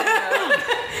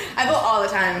 I I vote all the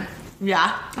time.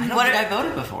 Yeah. don't What think are- I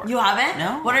voted before. You haven't?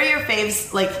 No. What are your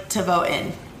faves, like, to vote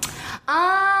in?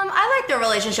 I like the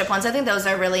relationship ones. I think those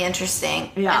are really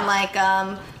interesting. Yeah.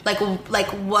 And like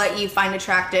what you find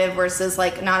attractive versus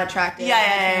like not attractive.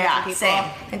 Yeah. People. Same. I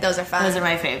think those are fun. Those are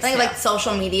my faves, I think yeah. like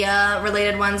social media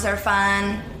related ones are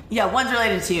fun. Yeah, one's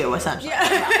related to you, essentially. Yeah.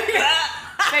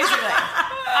 Basically.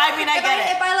 I mean, I If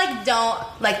get it. I like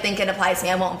don't like think it applies to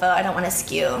me, I won't vote. I don't want to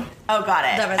skew. Oh, got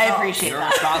it. the I results. appreciate You're a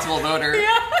that. responsible voter.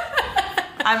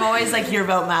 I'm always like, your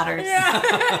vote matters.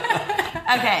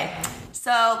 Okay,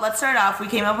 so let's start off. We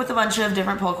came up with a bunch of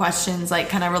different poll questions, like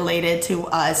kind of related to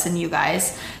us and you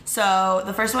guys. So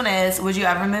the first one is, would you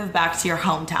ever move back to your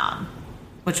hometown?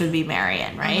 Which would be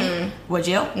Marion, right? Mm-hmm. Would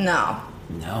you? No.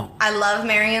 No. I love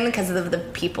Marion because of the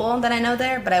people that I know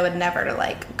there, but I would never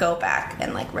like go back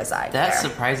and like reside That there.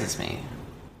 surprises me.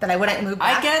 That I wouldn't move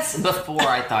back. I guess before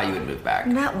I thought you would move back.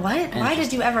 Not what? Why did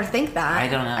Interesting. you ever think that? I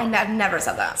don't know. I've never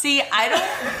said that. See, I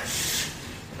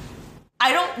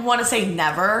don't want to say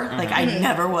never. Like, I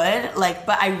never would. Like,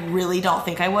 but I really don't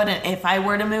think I would. And if I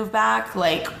were to move back,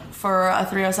 like, for a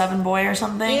 307 boy or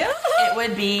something, Yeah. it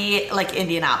would be, like,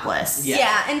 Indianapolis.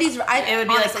 Yeah, Indy's. It would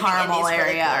be, like, honestly think Carmel Indy's really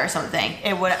area cool. or something.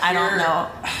 It would, I don't know.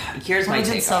 Here's my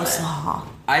Region's take so on it. small.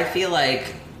 I feel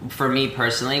like, for me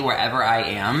personally, wherever I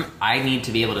am, I need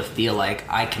to be able to feel like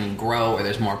I can grow or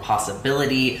there's more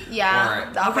possibility. Yeah,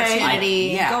 or the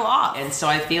opportunity. Go off. And so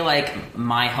I feel like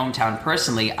my hometown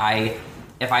personally,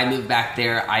 if I moved back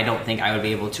there, I don't think I would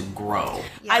be able to grow.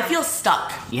 Yeah. I feel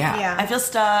stuck. Yeah. I feel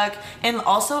stuck. And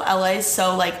also LA is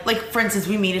so like for instance,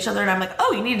 we meet each other and I'm like,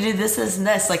 oh, you need to do this and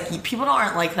this. Like people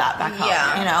aren't like that back home.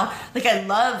 Yeah. You know? Like I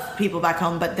love people back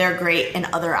home, but they're great in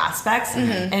other aspects.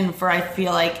 And for I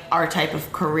feel like our type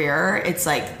of career, it's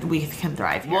like we can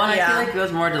thrive here. Well, and I Yeah. feel like it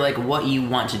goes more to like what you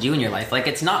want to do in your life. Like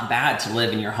it's not bad to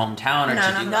live in your hometown or No,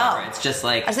 to no, do no. whatever. It's just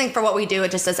like I just think for what we do, it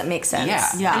just doesn't make sense.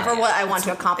 Yeah. And for what I want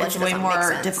to accomplish, it's it way doesn't more make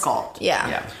sense. difficult. Yeah.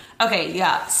 yeah. Okay,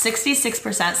 yeah.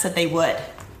 66% said they would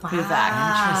move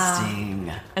back.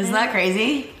 Interesting. Isn't that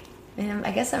crazy?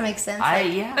 I guess that makes sense.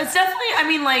 Yeah. It's definitely, I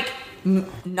mean, like,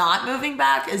 not moving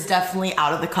back is definitely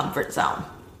out of the comfort zone.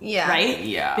 Yeah. Right?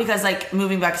 Yeah. Because, like,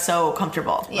 moving back is so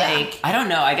comfortable. Yeah. Like, I don't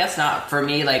know. I guess not for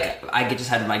me. Like I just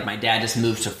had like my dad just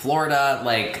moved to Florida.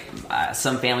 Like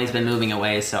some family's been moving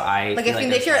away, so I Like feel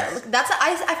if you're, there's less. that's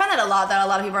I find that a lot. That a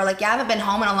lot of people are like, yeah, I haven't been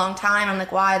home in a long time. I'm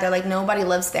like, why? They're like, nobody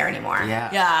lives there anymore.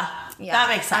 yeah. yeah, that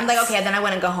makes sense. I'm like, okay, then I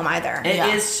wouldn't go home either. It is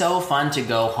Yeah. so fun to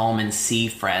go home and see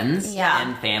friends Yeah.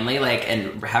 and family, like,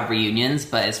 and have reunions.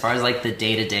 But as far as like the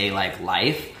day to day like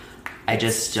life, I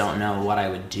just don't know what I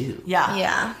would do. Yeah.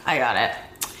 Yeah. I got it.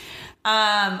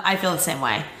 I feel the same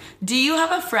way. Do you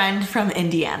have a friend from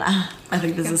Indiana? I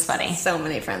think this is funny. So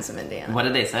many friends from Indiana. What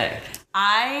did they say?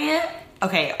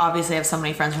 Okay, obviously I have so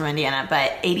many friends from Indiana,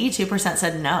 but 82%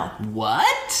 said no.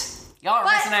 What? Y'all are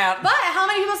missing out. But how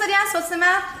many people said yes? What's the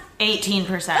math? 18%.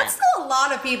 That's still a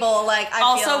lot of people. Like, I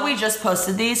Also, feel, we just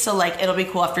posted these, so like it'll be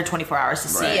cool after 24 hours to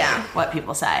see Right. Yeah. what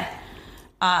people say.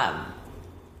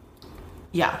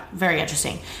 Yeah, very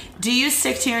interesting. Do you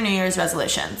stick to your New Year's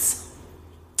resolutions?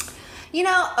 You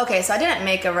know, okay, so I didn't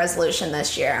make a resolution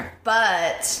this year,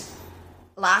 but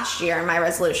last year my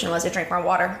resolution was to drink more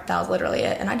water. That was literally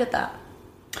it, and I did that.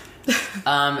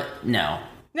 No.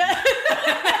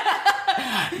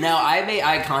 No,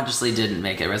 I consciously didn't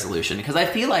make a resolution because I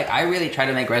feel like I really try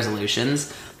to make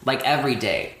resolutions like every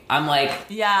day. I'm like,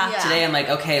 Yeah. today I'm like,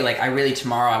 okay, like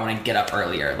tomorrow I want to get up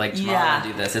earlier. Like tomorrow I want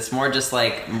to do this. It's more just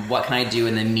like, what can I do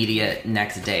in the immediate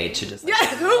next day to just like,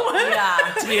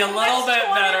 Yeah. to be a little bit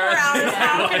better.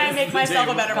 How can I make myself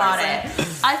a better Got person? it.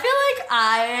 I feel like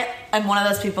I am one of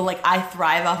those people, like, I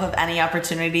thrive off of any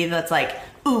opportunity that's, like,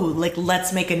 ooh, like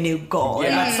let's make a new goal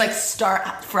and let's like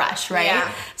start fresh, right?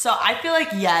 Yeah. So I feel like,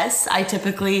 yes, I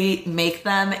typically make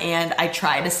them and I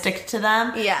try to stick to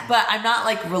them. Yeah. But I'm not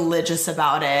like religious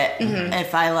about it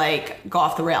if I like go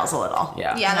off the rails a little.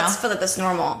 Yeah. Yeah, You know? I feel like that's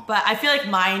normal. But I feel like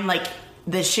mine, like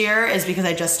this year, is because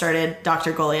I just started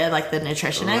Dr. Golia, like the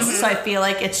nutritionist. So I feel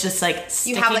like it's just like You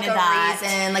sticking have like to a that.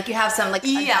 reason, like you have some like a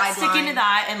Yeah, guideline. sticking to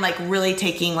that and like really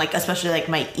taking like especially like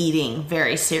my eating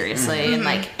very seriously and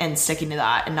like and sticking to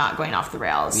that and not going off the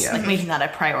rails. Yeah. Like making that a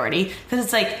priority because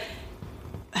it's like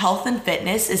health and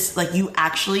fitness is like you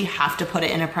actually have to put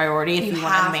it in a priority if you want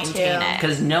to have maintain to. it.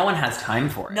 Because no one has time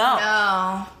for it. No.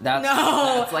 No.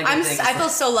 That's like the thing. I feel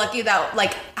so lucky that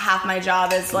like half my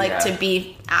job is like Yeah. to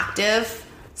be active.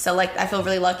 So like I feel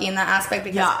really lucky in that aspect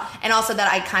because Yeah. and also that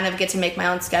I kind of get to make my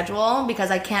own schedule because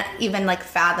I can't even like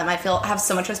fathom. I have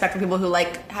so much respect for people who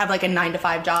like have like a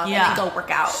 9-to-5 job Yeah. and then go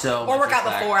work out So or much work out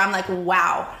respect. before. I'm like,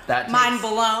 wow, That mind takes-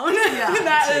 blown.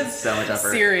 That takes is so much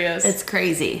effort. serious. It's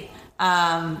crazy.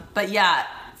 But yeah,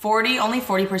 only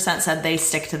 40% said they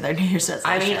stick to their New Year's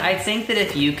resolution. I mean, I think that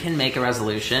if you can make a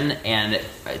resolution and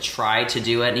try to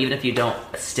do it, and even if you don't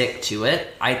stick to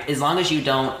it, as long as you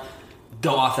don't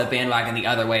go off the bandwagon the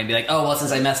other way and be like, oh, well,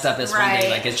 since I messed up this one Right. day,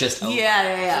 like it's just over.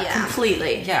 yeah, Yeah.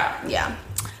 completely. Yeah. yeah.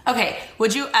 Okay,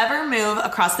 would you ever move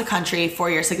across the country for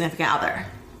your significant other?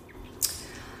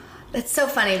 It's so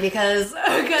funny because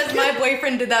my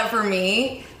boyfriend did that for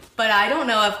me, but I don't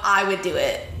know if I would do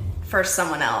it for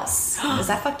someone else. Is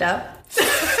that fucked up?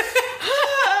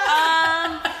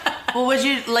 Well, would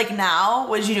you, like now,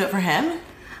 would you do it for him?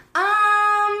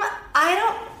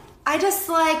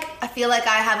 I feel like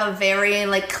I have a very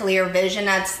like clear vision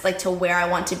as like to where I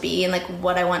want to be and like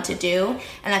what I want to do.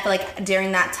 And I feel like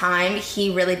during that time he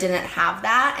really didn't have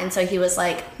that, and so he was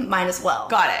like, might as well.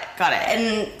 Got it.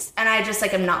 And I just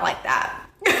like am not like that.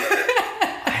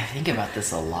 I think about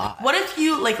this a lot. What if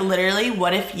you, like, literally,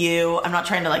 what if you, I'm not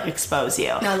trying to, like, expose you,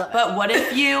 I love it. but what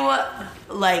if you,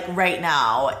 like, right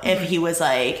now, if he was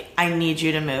like, I need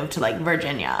you to move to, like,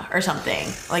 Virginia or something,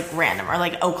 like, random, or,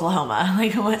 like, Oklahoma,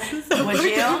 like, what, would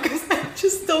you? I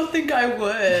just don't think I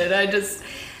would.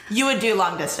 You would do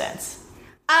long distance.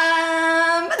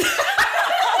 Oh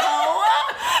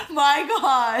My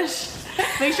gosh.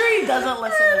 Make sure he doesn't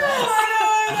listen to this.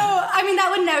 I mean,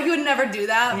 he would never do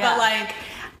that, Yeah. but like,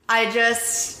 I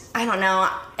don't know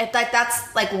if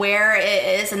that's like where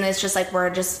it is, and it's just like we're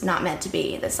just not meant to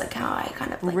be. That's like how I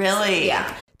kind of like Really?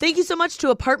 yeah. Thank you so much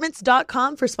to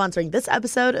Apartments.com for sponsoring this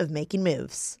episode of Making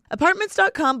Moves.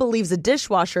 Apartments.com believes a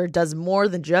dishwasher does more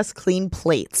than just clean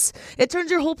plates. It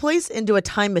turns your whole place into a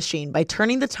time machine by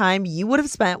turning the time you would have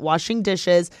spent washing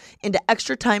dishes into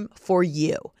extra time for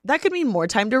you. That could mean more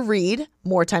time to read,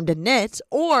 more time to knit,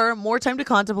 or more time to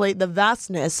contemplate the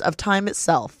vastness of time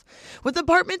itself. With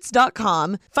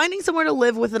Apartments.com, finding somewhere to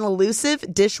live with an elusive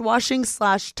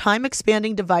dishwashing/time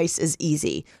expanding device is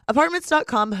easy.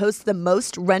 Apartments.com hosts the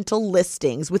most rental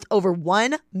listings with over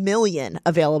 1 million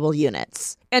available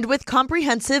units. And with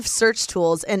comprehensive search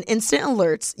tools and instant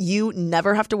alerts, you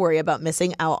never have to worry about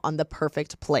missing out on the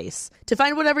perfect place. To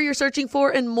find whatever you're searching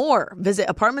for and more, visit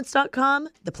Apartments.com,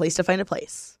 the place to find a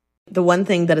place. The one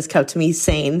thing that has kept me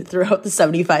sane throughout the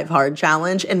 75 Hard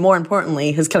Challenge, and more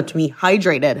importantly, has kept me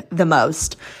hydrated the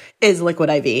most, is Liquid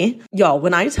IV. Y'all,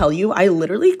 when I tell you, I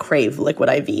literally crave Liquid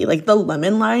IV. Like, the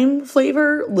lemon lime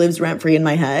flavor lives rent-free in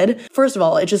my head. First of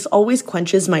all, it just always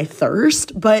quenches my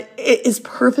thirst, but it is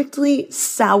perfectly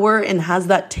sour and has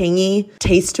that tangy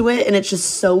taste to it, and it's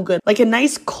just so good. Like a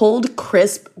nice cold,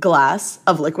 crisp glass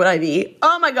of Liquid IV.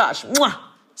 Oh my gosh. Mwah!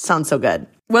 Sounds so good.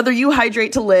 Whether you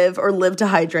hydrate to live or live to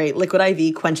hydrate, Liquid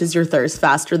IV quenches your thirst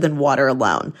faster than water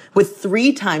alone. With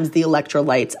 3 times the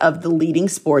electrolytes of the leading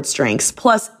sports drinks,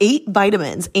 plus 8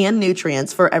 vitamins and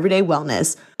nutrients for everyday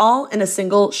wellness, all in a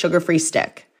single sugar-free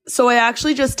stick. So I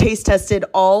actually just taste tested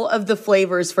all of the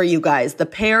flavors for you guys. The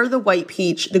pear, the white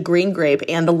peach, the green grape,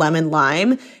 and the lemon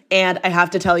lime. And I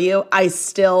have to tell you, I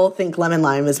still think lemon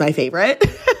lime is my favorite.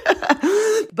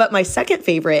 But my second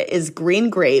favorite is green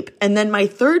grape. And then my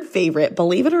third favorite,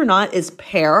 believe it or not, is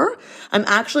pear. I'm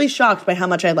actually shocked by how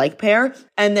much I like pear.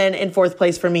 And then in fourth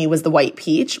place for me was the white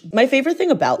peach. My favorite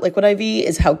thing about Liquid IV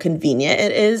is how convenient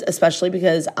it is, especially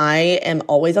because I am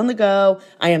always on the go.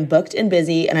 I am booked and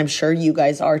busy, and I'm sure you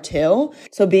guys are too.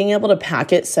 So being able to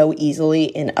pack it so easily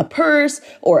in a purse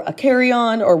or a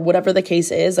carry-on or whatever the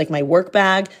case is, like my work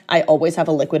bag, I always have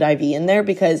a Liquid IV in there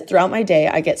because throughout my day,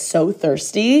 I get so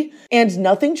thirsty, and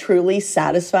nothing truly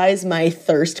satisfies my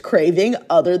thirst craving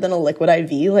other than a Liquid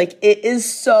IV. Like, it is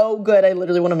so good. I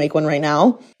literally want to make one right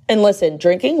now. And listen,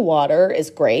 drinking water is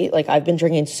great. Like, I've been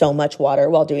drinking so much water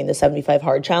while doing the 75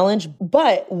 hard challenge,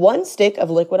 but 1 stick of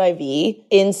Liquid IV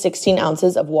in 16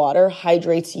 ounces of water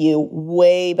hydrates you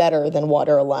way better than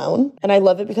water alone. And I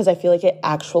love it because I feel like it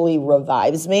actually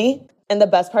revives me. And the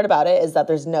best part about it is that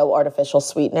there's no artificial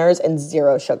sweeteners and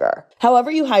 0 sugar. However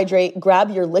you hydrate, grab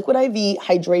your Liquid IV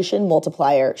Hydration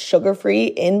Multiplier, sugar-free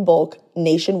in bulk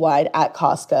nationwide at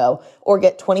Costco, or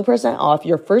get 20% off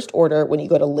your first order when you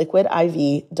go to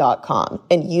liquidiv.com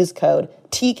and use code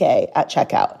TK at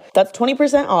checkout. That's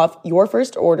 20% off your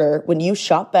first order when you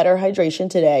shop Better Hydration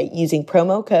today using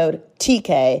promo code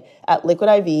TK at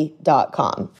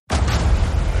liquidiv.com.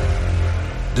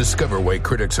 Discover why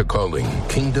critics are calling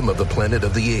Kingdom of the Planet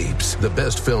of the Apes the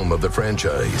best film of the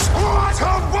franchise. What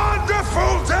a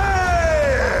wonderful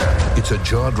day! It's a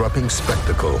jaw-dropping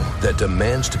spectacle that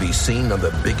demands to be seen on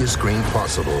the biggest screen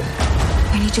possible.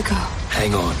 We need to go.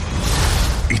 Hang on.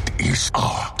 It is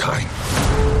our time.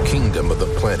 Kingdom of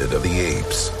the Planet of the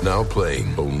Apes. Now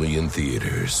playing only in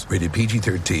theaters. Rated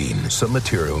PG-13. Some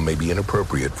material may be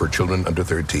inappropriate for children under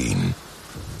 13.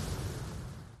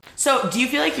 So, do you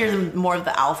feel like you're more of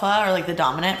the alpha or like the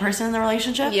dominant person in the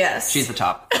relationship? Yes. She's the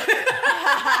top.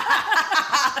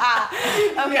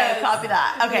 Okay, copy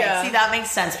that. Okay, Yeah. see, that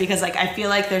makes sense because like I feel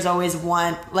like there's always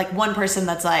one person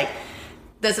that's like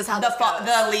This is how this goes.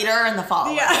 the leader and the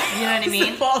follower. Yeah. You know what I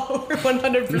mean? Follower,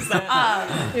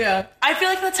 100%. Yeah. I feel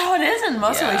like that's how it is in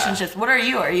most relationships. What are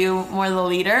you? Are you more the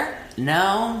leader?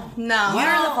 No. No.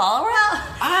 You're the follower?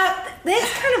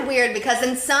 It's kind of weird because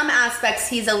in some aspects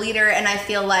he's a leader, and I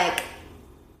feel like,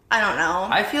 I don't know.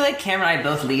 I feel like Cameron and I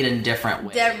both lead in different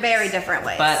ways. They're very different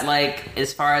ways. But like,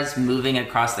 as far as moving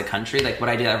across the country, like would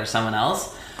I do that for someone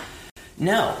else?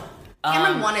 No.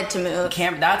 Cameron wanted to move.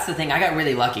 That's the thing. I got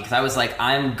really lucky because I was like,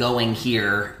 I'm going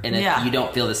here, and if you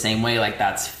don't feel the same way, like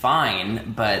that's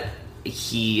fine. But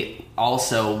he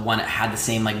also had the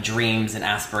same like dreams and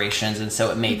aspirations, and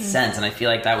so it made sense. And I feel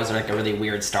like that was like a really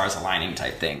weird stars aligning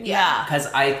type thing. Yeah. Because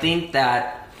I think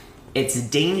that it's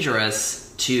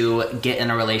dangerous to get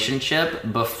in a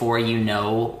relationship before you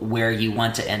know where you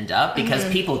want to end up, because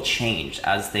people change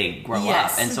as they grow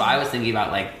up. And so I was thinking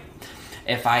about like,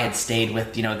 if I had stayed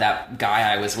with, that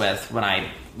guy I was with when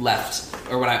I left,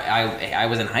 or when I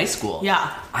was in high school.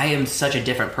 Yeah. I am such a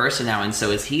different person now, and so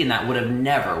is he, and that would have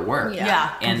never worked.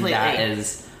 Yeah, and completely. that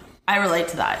is... I relate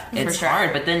to that. It's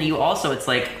hard, but then you also, it's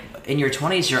like, in your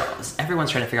 20s, everyone's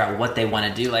trying to figure out what they want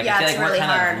to do. Like, I feel like we're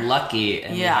kind of lucky,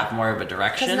 and we have more of a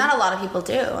direction. Because not a lot of people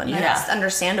do, and that's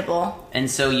understandable. And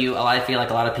so I feel like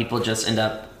a lot of people just end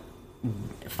up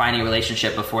finding a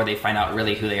relationship before they find out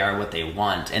really who they are, what they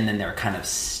want, and then they're kind of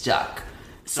stuck.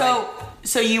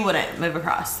 So you wouldn't move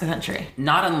across the country?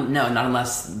 Not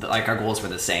unless like our goals were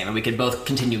the same and we could both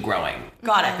continue growing.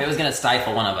 Got it. If it was going to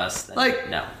stifle one of us, then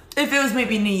no. If it was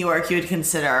maybe New York, you would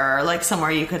consider, or like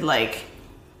somewhere you could. We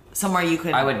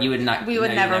would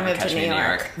never move to New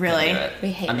York. Really?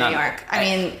 We hate New York. I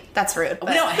mean, that's rude. But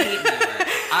we don't hate New York.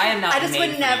 I am not. I just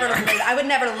would never live. I would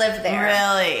never live there.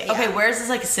 Really? Yeah. Okay. Where's this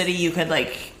like city you could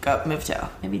like go move to?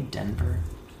 Maybe Denver.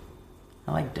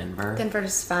 I like Denver. Denver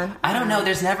is fun. I don't know.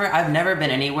 I've never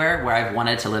been anywhere where I've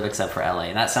wanted to live except for LA.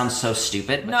 And that sounds so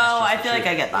stupid. But no, I feel like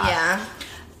I get that. Yeah.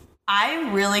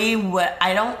 I really would.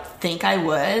 I don't think I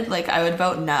would. Like, I would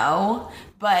vote no.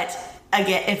 But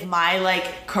again, if my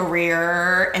like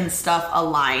career and stuff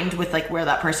aligned with like where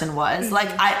that person was, like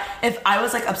if I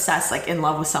was like obsessed, like in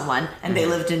love with someone, and they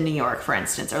lived in New York, for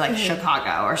instance, or like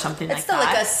Chicago or something like that. It's still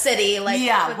like a city, like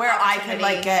where I could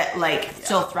like get like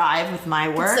still thrive with my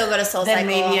work. Still go to Soul then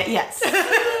Cycle. Maybe yes.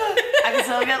 I could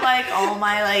still get like all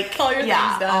my like all your things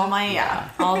done. all my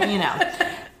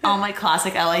all my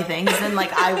classic LA things. Then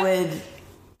like I would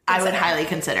highly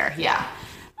consider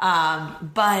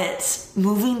but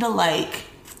moving to like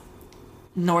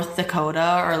North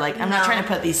Dakota or like I'm not trying to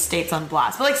put these states on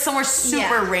blast, but like somewhere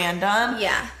super random.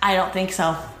 Yeah, I don't think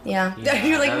so. Yeah,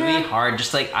 you're like, that would be hard.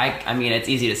 Just like I mean, it's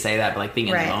easy to say that, but like being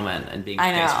in the moment and being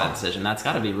faced with that decision, that's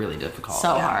got to be really difficult.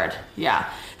 So hard. Yeah.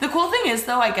 The cool thing is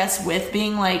though, I guess with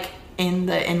being like in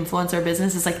the influencer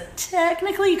business, is like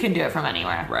technically you can do it from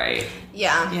anywhere. Right.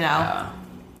 Yeah. You know.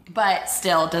 But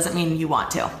still, doesn't mean you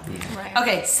want to. Right.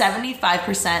 Okay,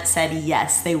 75% said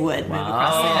yes, they would move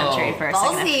across the country for a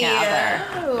significant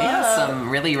other. We have some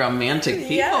really romantic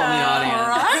people in the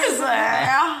audience.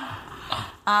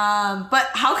 But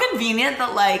how convenient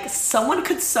that like someone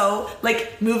could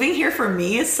moving here for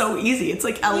me is so easy. It's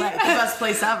like LA, the best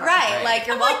place ever. Right, like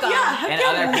you're welcome. Like, and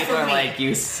other people are like,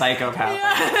 you psychopath.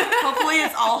 Hopefully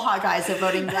it's all hot guys that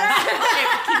voting yes.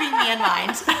 Keeping me in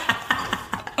mind.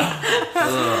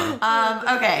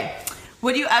 Okay.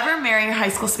 Would you ever marry your high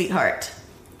school sweetheart?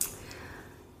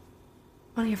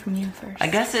 want to hear from you first. I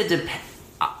guess it depends.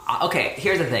 Okay,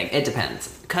 here's the thing. It depends.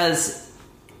 Because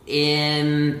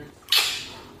I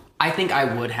think I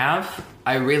would have.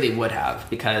 I really would have.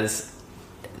 Because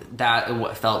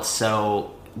that felt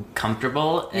so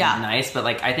comfortable and nice. But,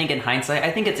 like, I think in hindsight,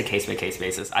 I think it's a case-by-case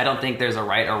basis. I don't think there's a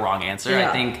right or wrong answer. Yeah.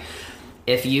 I think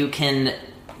if you can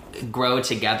grow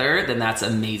together, then that's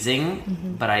amazing.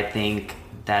 Mm-hmm. But I think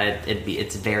that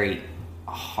it's very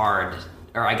hard,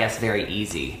 or I guess very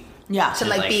easy. Yeah. To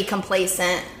like be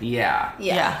complacent. Yeah.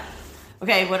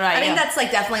 Okay, what do I think that's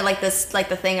like definitely like this, like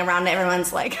the thing around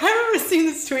everyone's like, I remember seeing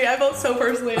this tweet. I felt so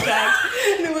personally attacked.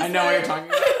 And it was I know what you're talking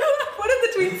about. What did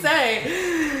the tweet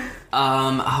say?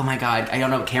 Oh my god, I don't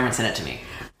know. Cameron sent it to me.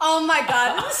 Oh my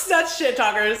god, such shit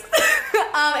talkers.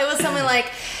 It was something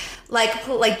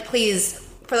like, please,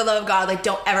 for the love of God, like,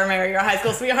 don't ever marry your high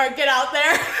school sweetheart. Get out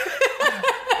there.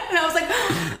 And I was like,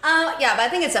 yeah, but I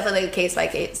think it's definitely a case by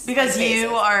case. Because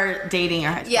you are dating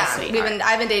your high school sweetheart.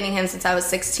 I've been dating him since I was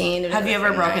 16. Have you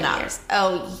ever broken up?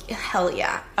 Oh, hell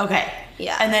yeah. Okay.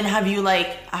 Yeah. And then have you,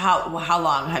 like, how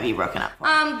long have you broken up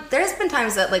for? There's been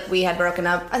times that, like, we had broken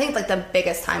up. I think, like, the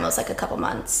biggest time was, like, a couple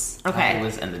months. Okay. I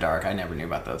was in the dark. I never knew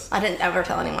about those. I didn't ever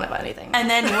tell anyone about anything. And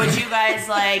then would you guys,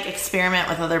 like, experiment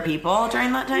with other people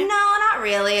during that time? No, not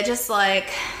really. It just, like,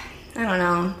 I don't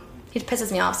know. He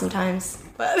pisses me off sometimes.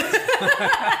 But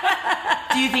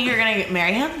do you think you're gonna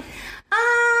marry him?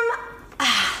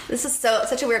 This is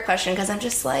such a weird question because I'm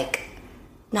just like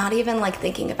not even like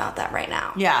thinking about that right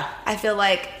now. Yeah. I feel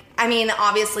like, I mean,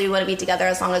 obviously we want to be together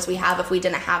as long as we have, if we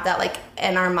didn't have that like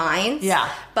in our minds. Yeah.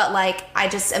 But like I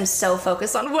just am so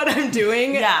focused on what I'm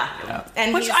doing. Yeah.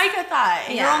 And which I get that.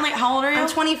 Yeah. You're only, how old are you? I'm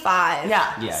 25.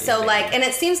 Yeah. So like, and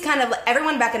it seems kind of,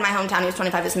 everyone back in my hometown who's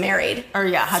 25 is married. Or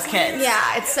has kids.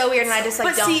 Yeah, it's so weird, and I just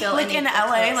like don't feel like in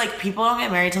LA, like people don't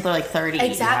get married till they're like 30.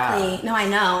 Exactly. Yeah. No, I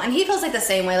know. And he feels like the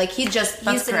same way. Like he's in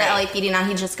the LAPD now.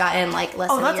 He just got in like less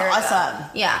than a year that's awesome.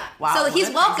 ago. Yeah. Wow. So he's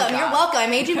welcome. You're welcome. I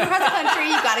made you move across the country.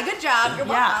 You got a good job. You're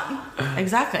welcome.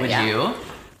 Exactly. Would you?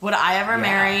 Would I ever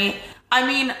marry? I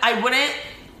mean, I wouldn't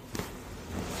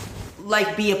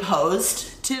like be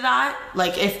opposed to that.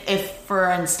 Like if for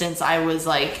instance I was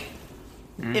like,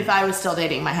 if I was still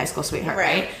dating my high school sweetheart,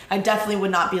 right? I definitely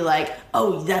would not be like,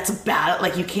 oh, that's bad.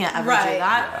 Like you can't ever do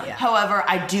that. Yeah. However,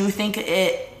 I do think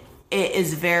it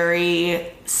is very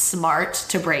smart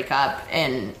to break up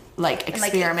and like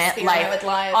experiment with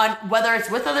life. On whether it's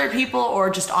with other people or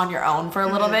just on your own for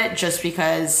a little bit, just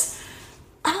because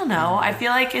I don't know. I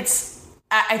feel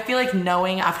like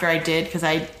knowing after I did, because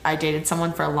I dated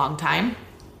someone for a long time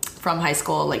from high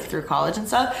school, like through college and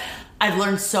stuff, I've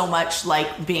learned so much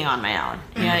like being on my own.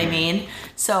 You know what I mean?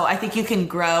 So I think you can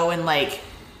grow and like,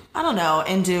 I don't know,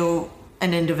 into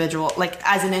an individual, like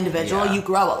as an individual, you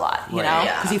grow a lot, you know,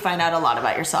 because you find out a lot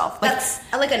about yourself. Like, that's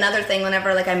like another thing.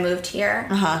 Whenever like I moved here,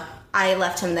 I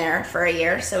left him there for a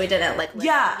year, so we didn't like live.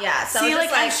 Yeah. So see,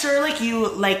 like I'm sure like you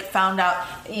like found out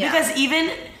because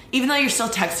even though you're still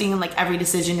texting and like every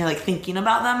decision you're like thinking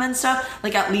about them and stuff,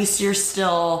 like at least you're just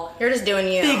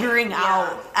doing you, figuring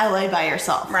out LA by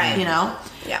yourself, right? You know.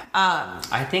 Yeah.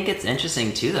 I think it's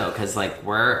interesting too, though, because like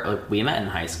we met in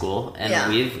high school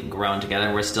and we've grown together.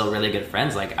 And we're still really good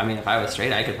friends. Like, I mean, if I was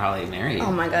straight, I could probably marry you.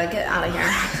 Oh my god, get out of here!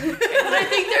 But I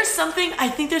think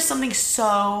there's something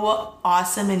so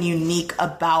awesome and unique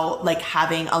about like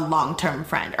having a long-term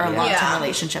friend or a long-term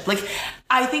relationship. Like,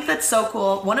 I think that's so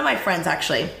cool. One of my friends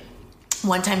actually,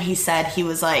 one time he said he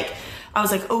was like. I was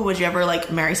like, oh, would you ever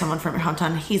like marry someone from your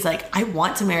hometown? He's like, I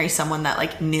want to marry someone that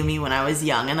like knew me when I was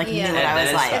young and like knew what I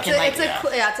was like,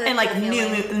 and like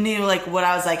knew like what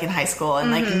I was like in high school and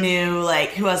like knew like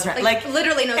who I was like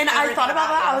literally knows. And I thought about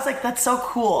that. I was like, that's so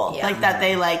cool. Like that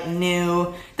they like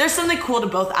knew. There's something cool to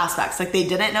both aspects. Like they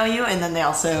didn't know you and then they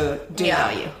also do know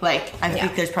you. Like I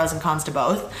think there's pros and cons to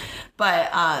both. But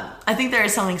I think there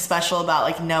is something special about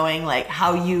like knowing like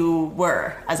how you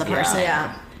were as a person.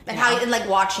 Yeah. And and like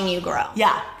watching you grow.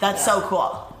 Yeah, that's so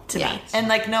cool to me. And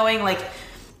like knowing like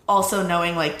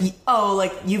oh,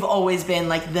 like you've always been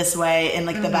like this way in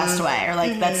like the best way, or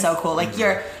like that's so cool. Like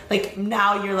you're like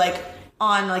now you're like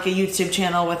on like a YouTube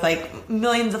channel with like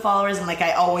millions of followers, and like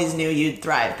I always knew you'd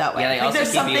thrive that way. Yeah, like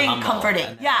there's something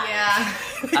comforting. Yeah.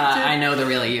 I know the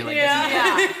real you. Like,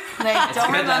 Like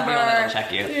don't remember.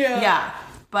 Check you. Yeah,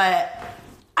 but.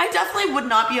 I definitely would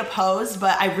not be opposed,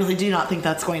 but I really do not think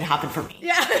that's going to happen for me.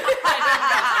 Yeah. You know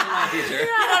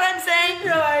what I'm saying?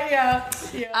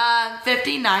 Yeah.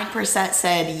 59%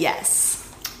 said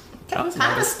yes. That was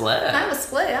kind of a split. Kind of a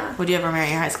split, yeah. Would you ever marry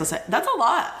your high school set? That's a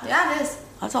lot. Yeah, it is.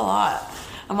 That's a lot.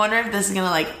 I'm wondering if this is going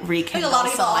to like rekindle a lot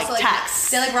of people some also, like texts.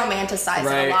 They like romanticize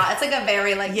it a lot. It's like a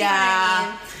very like, you know what I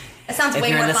mean? It sounds If way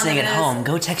you're more listening fun at than it is. home,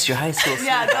 go text your high school.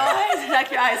 Yeah, go ahead, check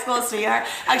your high school sweetheart.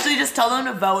 Actually, just tell them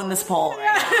to vote in this poll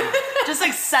right now. Just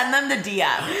like send them the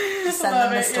DM. Just send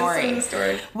them the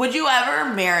story. Would you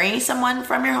ever marry someone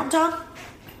from your hometown?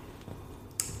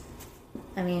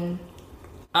 I mean,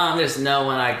 There's no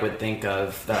one I would think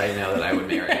of that I know that I would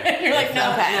marry. You're like,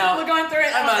 no, okay. No. we're going through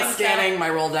it. I'm not scanning my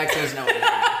Rolodex. There's no one.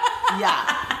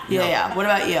 Yeah. What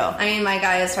about you? I mean, my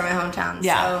guy is from my hometown.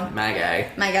 Yeah. So My guy.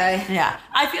 my guy. Yeah,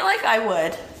 I feel like I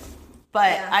would,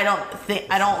 but Yeah. I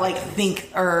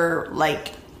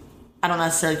don't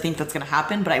necessarily think that's gonna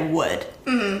happen, but I would.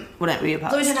 Mm-hmm. Wouldn't be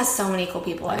opposed. Louisiana has so many cool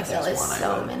people. I feel there's like one I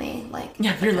so would. many. Like,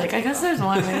 Yeah, you're like, I guess there's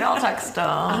one. Maybe I'll text them.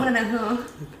 I want to know who.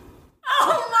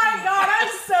 Oh my god, I'm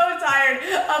so tired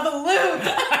of Luke.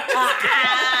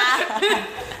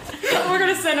 We're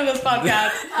gonna send him this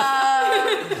podcast.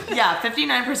 Yeah,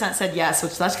 59% said yes,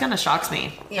 which that kind of shocks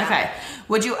me. Yeah. Okay.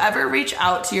 Would you ever reach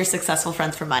out to your successful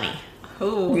friends for money?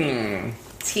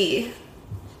 T.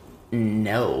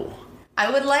 No. I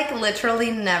would like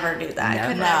literally never do that. I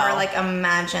could No. never like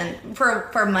imagine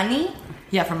for money.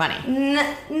 Yeah, for money.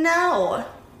 No.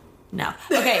 No.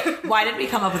 Okay, why did we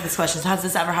come up with this question? Has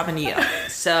this ever happened to you?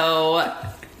 So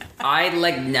I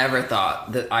never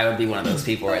thought that I would be one of those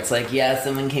people where it's like, yeah,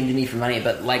 someone came to me for money,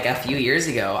 but like a few years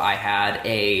ago I had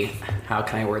how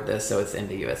can I word this so it's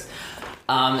ambiguous?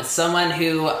 Someone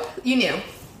who You knew.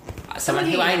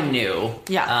 I knew.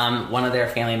 Yeah. One of their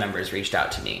family members reached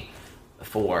out to me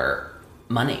for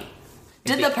money.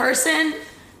 Did the person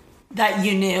that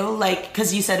you knew,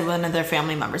 because you said one of their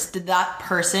family members, did that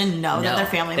person know that their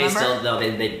family member? They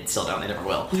still don't. They never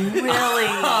will. Really?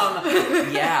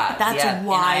 Yeah, That's yeah.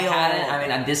 wild.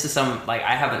 And this is some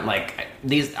I haven't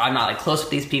I'm not close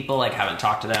with these people. Haven't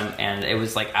talked to them, and it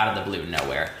was out of the blue,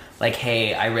 nowhere.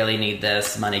 Hey, I really need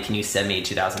this money. Can you send me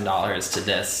 $2,000 to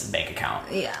this bank account?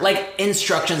 Yeah.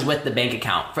 Instructions with the bank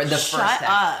account for the first text.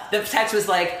 up. The text was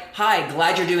hi,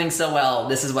 glad you're doing so well.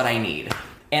 This is what I need.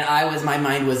 And my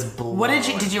mind was blown. What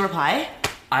did you reply?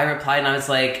 I replied and I was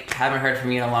haven't heard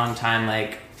from you in a long time.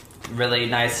 Really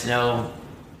nice to know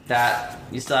that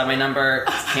you still have my number.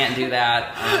 Can't do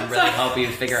that. Really help you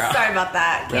figure out. Sorry about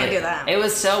that. Can't Really. do that. It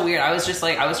was so weird. I was just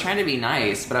I was trying to be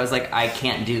nice, but I was I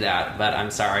can't do that. But I'm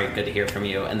sorry. Good to hear from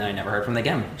you. And then I never heard from them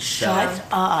again. Shut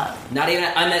up. Not even.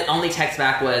 And the only text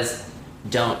back was,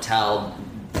 "Don't tell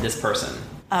this person."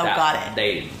 Oh, that got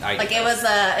it. It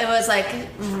was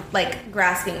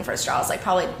grasping for straws.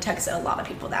 Probably texted a lot of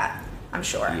people that, I'm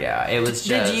sure. Yeah, it was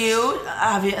just. Did you?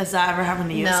 Has that ever happened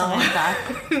to you? No. Something like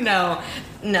that?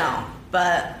 No.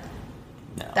 But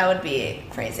that would be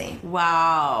crazy.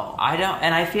 Wow. I don't,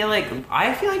 and I feel like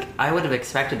I would have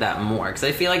expected that more, because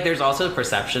I feel there's also a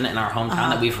perception in our hometown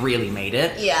that we've really made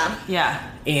it. Yeah. Yeah.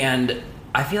 And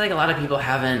I feel a lot of people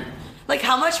haven't.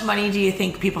 How much money do you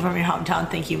think people from your hometown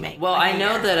think you make? Well, I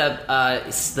know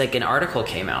that an article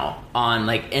came out on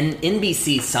in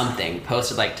NBC something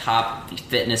posted top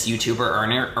fitness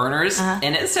YouTuber earners,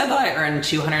 and it said that I earned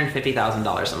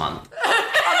 $250,000 a month.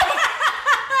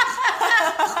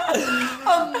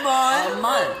 A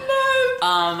month.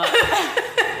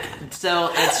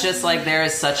 So it's just there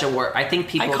is such a work. I think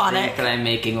people Iconic. think that I'm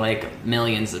making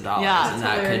millions of dollars, Yeah, and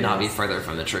that could not be further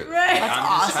from the truth. Right. That's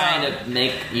I'm just trying to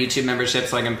make YouTube membership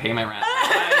so I can pay my rent.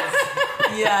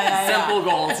 Yeah. Simple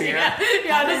goals here.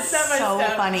 That is so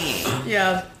funny.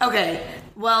 Yeah. Okay.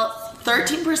 Well,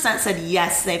 13% said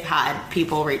yes, they've had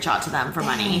people reach out to them for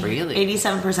money. Really?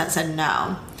 87% said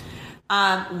no.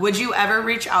 Would you ever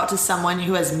reach out to someone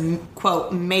who has,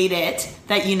 quote, made it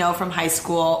that you know from high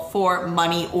school for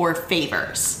money or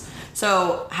favors?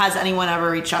 So has anyone ever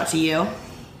reached out to you?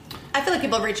 I feel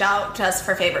people reach out to us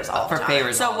for favors all the time.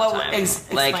 Favors. So all what the time.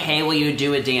 explain. Hey, will you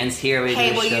do a dance here?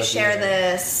 Hey, will you share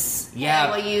this? Yeah.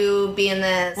 Hey, will you be in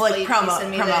this? Well, Will you promote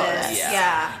send me this.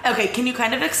 Yeah. Okay, can you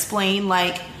kind of explain,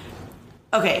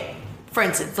 okay, for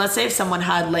instance, let's say if someone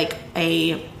had,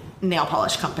 a nail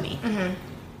polish company. Mm-hmm.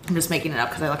 I'm just making it up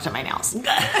because I looked at my nails.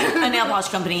 A nail polish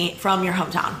company from your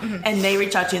hometown. Mm-hmm. And they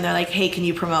reach out to you and they're like, hey, can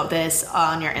you promote this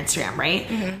on your Instagram, right?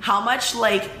 Mm-hmm. How much,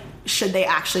 should they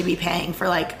actually be paying for,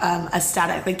 a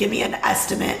static? Give me an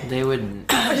estimate. They would.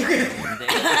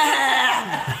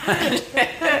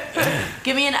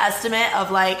 Give me an estimate of,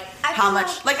 how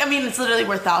much. It's literally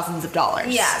worth thousands of dollars.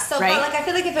 Yeah. So, right? but, I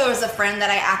feel if it was a friend that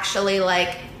I actually,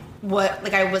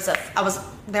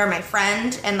 they're my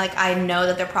friend, and, I know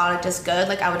that their product is good,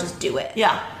 I would just do it.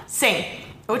 Yeah, same.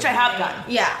 which I have done.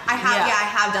 Yeah, I have. Yeah, I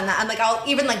have done that. I'm like, I'll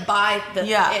even like buy the.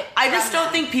 Yeah, I just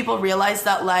don't think people realize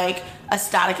that like a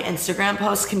static Instagram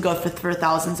post can go for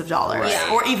thousands of dollars,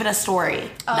 or even a story.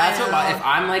 That's what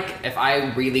if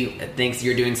I really think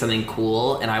you're doing something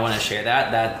cool and I want to share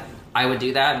that I would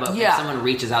do that. But if someone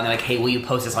reaches out and they're like, hey, will you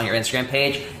post this on your Instagram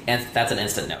page? And that's an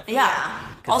instant no. Yeah.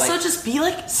 Also, like, just be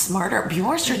like smarter, be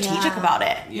more strategic about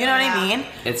it. You know what I mean?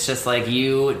 It's just like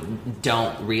you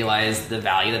don't realize the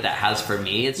value that has for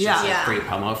me. It's just a free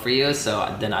promo for you,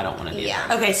 so then I don't want to do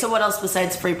that. Okay, so what else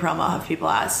besides free promo have people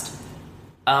asked?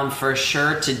 For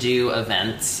sure to do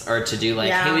events or to do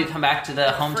like, hey, we come back to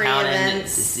the hometown and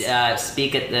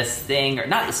speak at this thing, or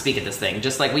not speak at this thing,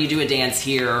 just like, will you do a dance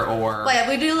here, or like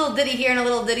we do a little ditty here and a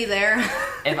little ditty there.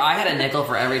 If I had a nickel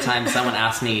for every time someone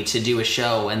asked me to do a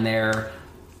show in their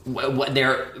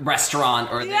restaurant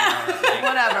or their like,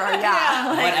 whatever,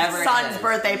 like whatever son's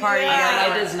birthday party,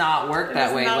 it does not work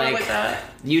that way. Like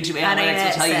YouTube analytics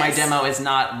will tell you my demo is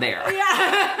not there.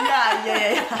 Yeah.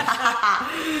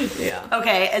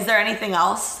 Okay, is there anything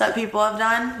else that people have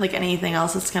done? Like anything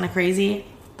else that's kind of crazy?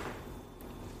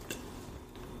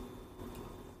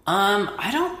 I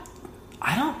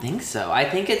don't think so. I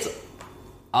think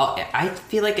I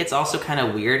feel like it's also kind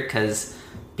of weird because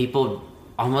people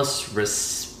almost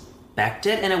respect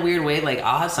it in a weird way. Like,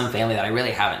 I'll have some family that I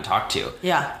really haven't talked to.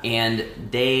 Yeah. And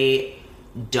they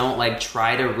don't, like,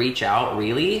 try to reach out,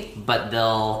 really, but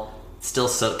they'll still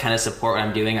kind of support what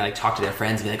I'm doing. I, like, talk to their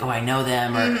friends and be like, oh, I know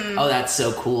them, or, oh, that's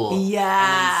so cool. Yeah.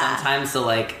 And then sometimes they'll,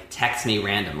 like, text me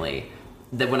randomly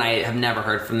that when I have never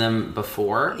heard from them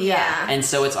before. Yeah. And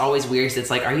so it's always weird. It's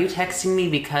like, are you texting me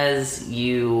because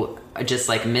you just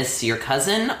like miss your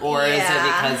cousin, or is it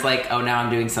because like, oh, now I'm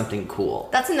doing something cool?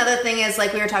 That's another thing is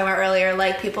like we were talking about earlier,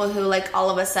 like people who like all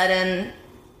of a sudden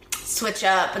switch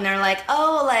up and they're like,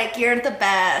 oh, like you're the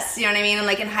best, you know what I mean? And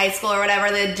like in high school or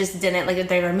whatever, they just didn't, like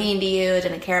they were mean to you,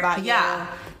 didn't care about you.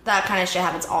 That kind of shit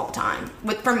happens all the time.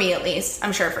 For me, at least.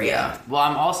 I'm sure for you. Well,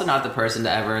 I'm also not the person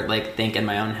to ever, like, think in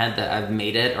my own head that I've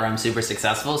made it or I'm super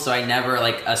successful, so I never,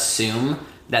 like, assume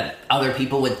that other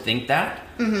people would think that.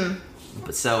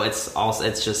 Mm-hmm. So it's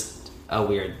just a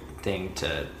weird thing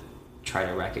to try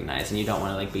to recognize, and you don't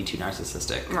want to, like, be too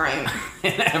narcissistic. Right.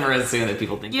 And ever assume that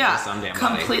people think you're some damn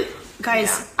body.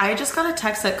 Guys, I just got a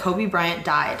text that Kobe Bryant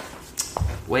died.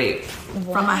 Wait.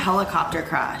 From a helicopter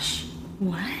crash.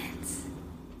 What?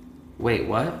 Wait,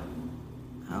 what?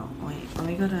 Oh, wait. Let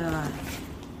me go to...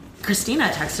 Christina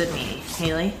texted me,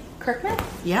 Haley. Kirkman?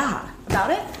 Yeah. About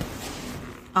it?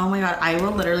 Oh my god, I will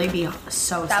literally be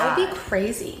so sad. That would be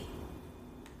crazy.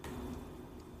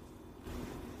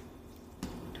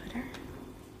 Twitter?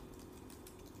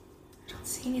 I don't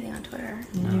see anything on Twitter.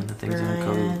 No, nothing's on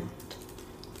Kobe.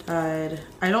 Died.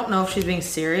 I don't know if she's being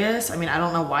serious. I mean, I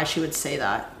don't know why she would say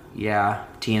that. Yeah,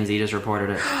 TMZ just reported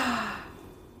it.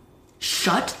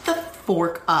 Shut the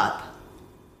fork up.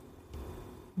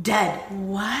 Dead.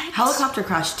 What? Helicopter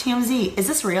crash. TMZ. Is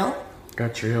this real?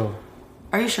 That's real.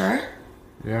 Are you sure?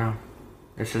 Yeah.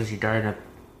 It says he died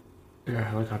in a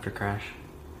helicopter crash.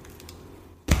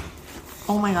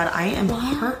 Oh my god, I am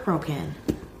heartbroken.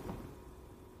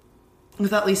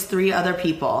 With at least 3 other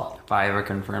people. 5 are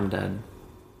confirmed dead.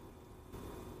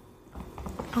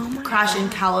 Oh my crash god. In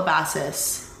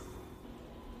Calabasas.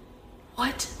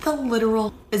 What the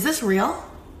literal... Is this real?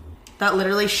 That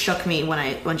literally shook me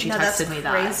when she texted me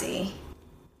that. That's crazy.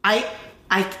 I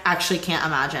actually can't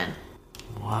imagine.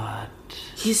 What?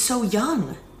 He's so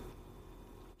young.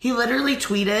 He literally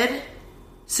tweeted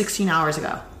 16 hours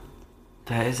ago.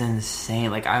 That is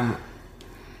insane. Like,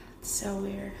 So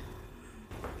weird.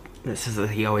 This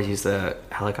is he always used the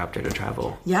helicopter to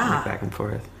travel. Yeah. Like, back and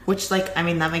forth. Which, like, I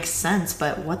mean, that makes sense,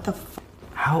 but what the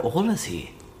How old is he?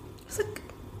 He's like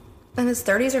in his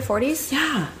 30s or 40s?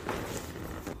 Yeah.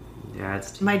 Yeah,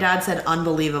 it's... My dad said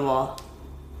unbelievable.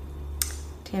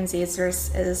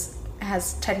 TMZ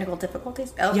has technical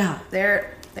difficulties. Oh, yeah.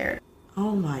 They're...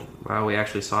 Oh my... Wow, we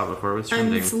actually saw it before it was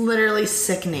trending. It's literally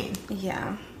sickening.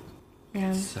 Yeah.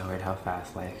 It's so weird how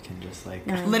fast life can just, like...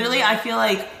 Literally, I feel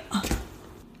like...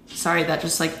 Sorry, that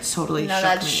just, like, totally shook me. No,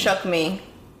 that shook me.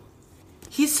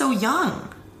 He's so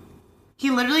young. He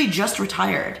literally just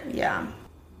retired. Yeah.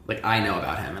 Like, I know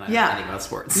about him, and I don't know anything about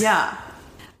sports. Yeah.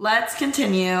 Let's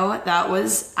continue. That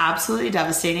was absolutely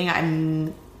devastating.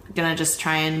 I'm gonna just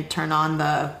try and turn on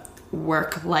the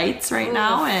work lights right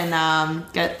now and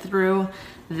get through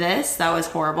this. That was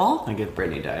horrible. Like, if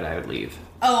Brittany died, I would leave.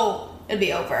 Oh, it'd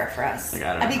be over for us. Like,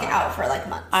 I'd be out for like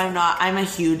months. I'm a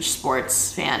huge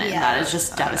sports fan, and that is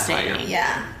just devastating.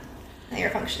 Yeah. Your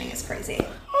functioning is crazy.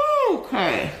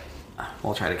 Okay.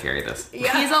 We'll try to carry this.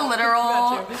 Yeah. He's a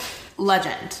literal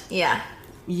legend. Yeah.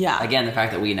 Yeah. Again, the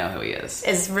fact that we know who he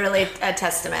is really a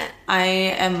testament. I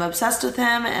am obsessed with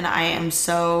him, and I am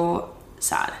so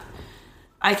sad.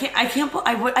 I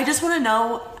just want to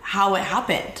know how it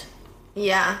happened.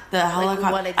 Yeah. The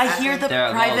helicopter. what exactly? I hear the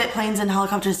private planes and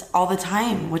helicopters all the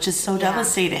time, which is so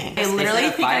devastating. I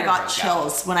literally think I got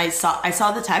chills when I saw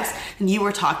the text and you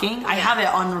were talking. I have it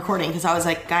on recording because I was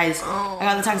like, guys, I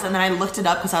got the text, and then I looked it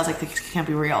up because I was like, this can't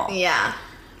be real. Yeah.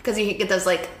 Because you get those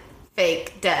like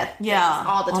fake death. Yeah.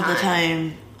 All the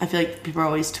time. I feel like people are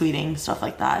always tweeting stuff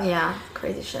like that. Yeah.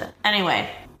 Crazy shit. Anyway,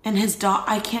 and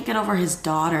I can't get over his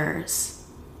daughters.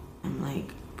 I'm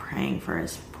like praying for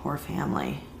his poor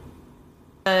family.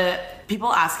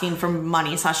 People asking for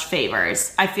money /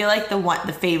 favors. I feel like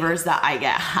the favors that I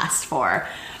get asked for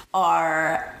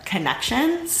are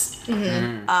connections.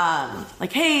 Mm-hmm.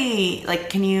 Like, hey, like,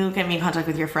 can you get me in contact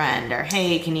with your friend? Or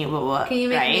hey, can you blah, blah, Can you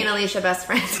make me and Alicia best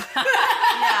friends?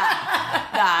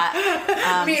 that.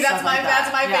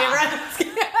 That's my favorite.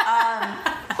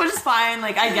 Which is fine,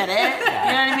 like, I get it, you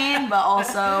know what I mean? But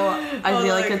also, I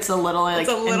feel like it's a little, like,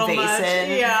 invasive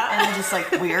and just,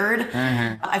 like, weird.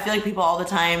 Mm-hmm. I feel like people all the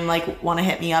time, like, want to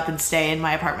hit me up and stay in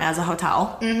my apartment as a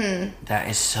hotel. Mm-hmm. That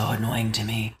is so annoying to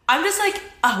me. I'm just like,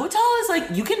 a hotel is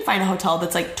like, you can find a hotel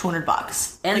that's like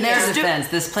 $200. And like, there's defense,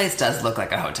 this place does look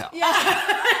like a hotel. Yeah,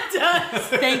 it does.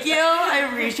 Thank you, I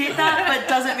appreciate that, but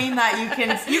doesn't mean that you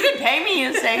can pay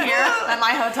me to stay here at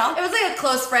my hotel. It was like a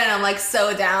close friend. I'm like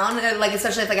so down, like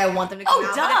especially if like I want them to come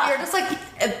out. Duh. But if you're just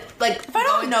like if I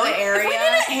don't know the area, if we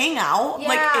didn't hang out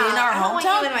like in our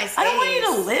hometown, I don't want you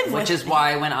to live with me. Which is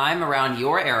why when I'm around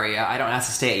your area, I don't ask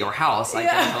to stay at your house. I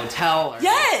get a hotel. Or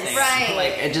yes, right.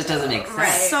 Like it just doesn't make sense.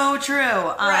 Right. So true.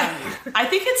 I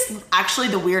think it's actually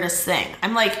the weirdest thing.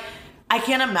 I'm like, I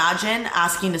can't imagine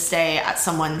asking to stay at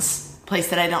someone's place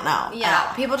that I don't know.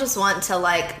 Yeah, people just want to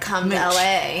like come to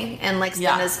LA and like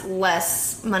spend as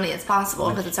less money as possible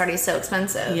because it's already so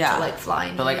expensive to like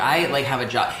fly. But like I like have a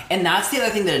job, and that's the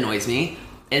other thing that annoys me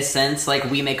is since like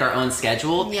we make our own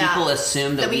schedule, people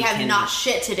assume that we have can not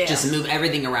shit to do. Just move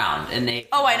everything around, and they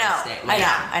I know. Stay. Like,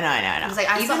 I know. It's like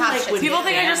I still have shit. People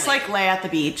think I just like lay at the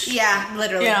beach. Yeah,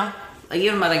 literally. Yeah. Like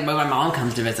even when my mom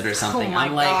comes to visit or something,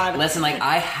 I'm like, listen, like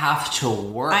I have to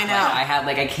work. I know.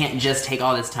 Like, I can't just take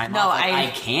all this time off. Like, I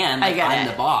can. Like, I'm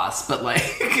the boss, but like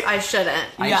I shouldn't.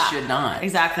 I should not.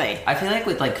 Exactly. I feel like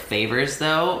with like favors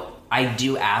though, I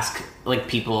do ask like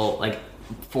people like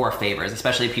for favors,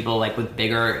 especially people like with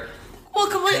bigger. Well,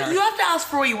 completely. You have to ask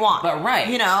for what you want. But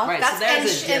you know, right. That's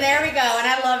so and there we go. And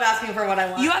I love asking for what I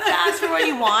want. You have to ask for what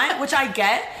you want, which I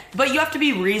get. But you have to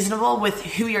be reasonable with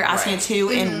who you're asking it to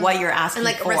and what you're asking and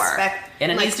like for. Respect. And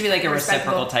it needs to be like a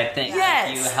reciprocal type thing. Yes.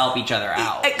 Like you help each other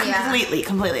out.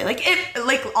 Completely.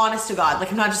 Like honest to God, like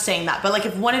I'm not just saying that, but like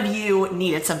if one of you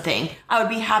needed something, I would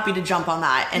be happy to jump on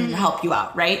that and help you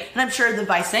out, right? And I'm sure the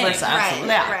vice versa. Absolutely.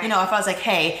 Yeah. You know, if I was like,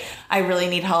 hey, I really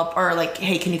need help, or like,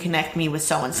 hey, can you connect me with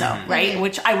so-and-so, right?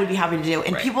 Which I would be happy to do.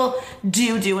 And people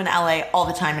do in LA all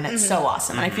the time, and it's so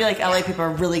awesome. And I feel like LA people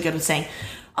are really good with saying,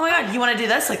 oh my God, you want to do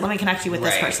this? Like, let me connect you with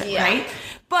this person, right?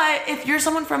 But if you're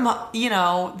someone from, you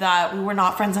know, that we were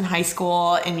not friends in high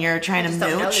school and you're trying to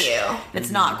mooch,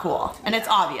 it's not cool. And it's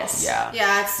obvious. Yeah.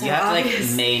 Yeah, it's so you have obvious. to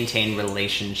like maintain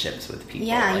relationships with people.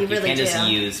 Yeah, like, you really can't do. just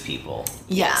use people.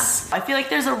 Yes. I feel like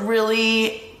there's a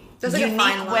really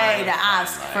unique way to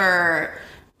ask for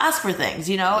things,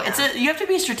 you know? You have to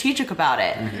be strategic about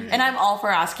it. And I'm all for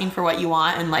asking for what you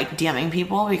want and like DMing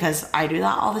people because I do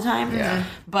that all the time. Yeah.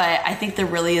 But I think there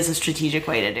really is a strategic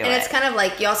way to do it. And it's kind of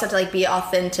like you also have to like be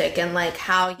authentic and like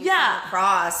how you come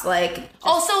across. Like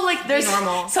also like there's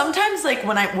normal. Sometimes like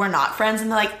when we're not friends and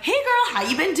they're like, hey girl, how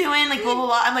you been doing? Like blah blah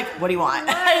blah. I'm like, what do you want?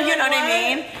 You know what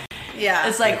I mean? Yeah.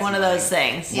 It's like one of those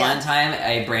things. One time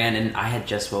a brand and I had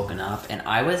just woken up and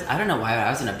I don't know why I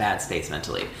was in a bad space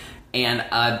mentally. And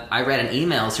I read an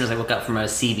email as soon as I woke up from a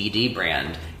CBD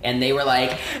brand, and they were like,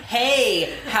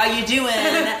 "Hey, how you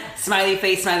doing? Smiley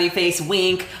face,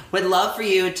 wink. Would love for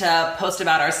you to post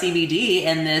about our CBD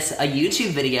in this a YouTube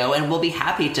video, and we'll be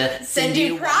happy to send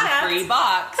you one free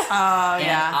box." Oh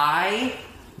yeah. I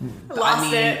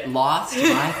lost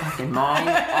my fucking mind.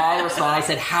 All respond. I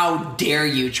said, "How dare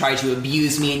you try to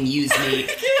abuse me and use me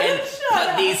and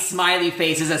put these smiley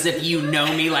faces as if you know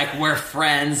me like we're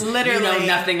friends. Literally, you know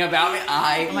nothing about me."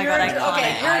 Oh my God!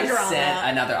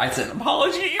 I sent an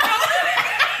apology. You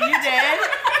did?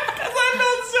 Because I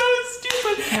felt so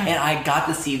stupid. And I got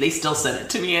to see. They still sent it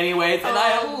to me anyways, and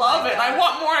I love it. I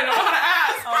want more. I don't know how to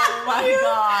ask. Oh my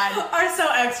God! Are so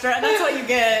extra, and that's what you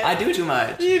get. I do too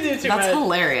much. You do too much. That's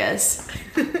hilarious.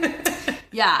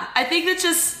 Yeah, I think it's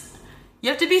just You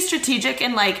have to be strategic,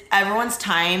 and like everyone's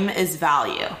time is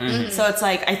value. So it's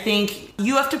like, I think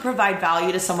you have to provide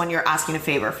value to someone you're asking a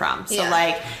favor from. So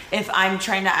like if I'm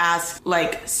trying to ask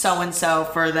like so-and-so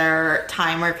for their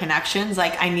time or connections,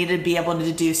 like I need to be able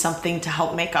to do something to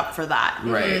help make up for that.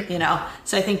 Right. You know?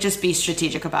 So I think just be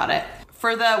strategic about it.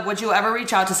 For the would you ever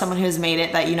reach out to someone who's made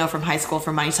it that you know from high school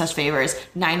for money/favors,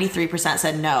 93%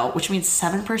 said no, which means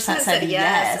 7% said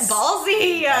yes.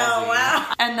 Ballsy. Oh,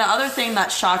 wow. And the other thing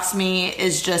that shocks me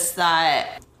is just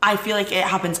that I feel like it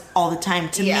happens all the time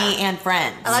to me and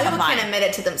friends. A lot of people mine. can't admit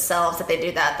it to themselves that they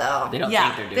do that, though. They don't Yeah.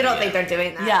 think they're doing They don't it. think they're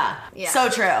doing that. Yeah. So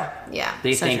true. Yeah.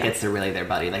 They So think true. it's really their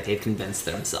buddy. Like they've convinced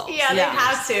themselves. Yeah, they Yeah.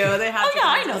 have to. They have Oh, to. yeah,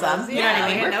 I know them. You know what I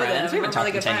mean? I We're know friends. them. We haven't We're talked really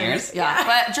in good 10 friends. years. Yeah.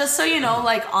 But just so you know,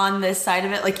 like on this side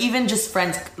of it, like even just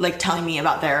friends like telling me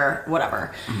about their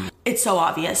whatever, it's so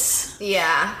obvious.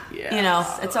 Yeah. Yeah. You know,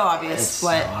 it's so obvious It's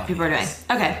what so people are doing. obvious.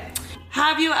 Okay.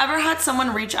 Have you ever had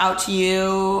someone reach out to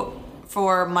you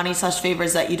for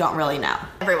money/favors that you don't really know?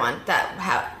 Everyone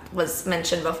that was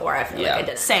mentioned before, I feel like I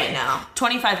didn't Same. really know.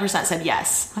 25% said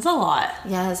yes. That's a lot.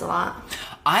 Yeah, that's a lot.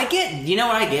 I get, you know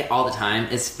what I get all the time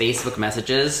is Facebook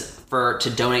messages to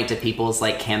donate to people's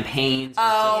like campaigns or to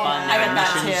fund I their get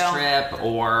that missions too. trip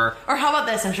or Or how about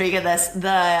this? I'm sure you get this.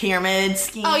 The pyramid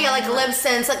scheme. Oh yeah, like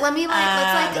Libsyn. Like let me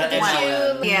let's the get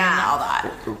MLM. you. Yeah. all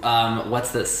that.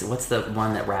 what's the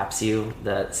one that wraps you,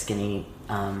 the skinny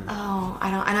Oh, I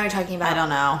know what you're talking about. I don't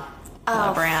know. Oh,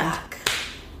 What brand? fuck.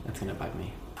 that's gonna bug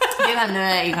me. You come to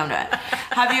it. You come to it.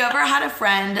 Have you ever had a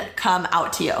friend come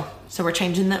out to you? So we're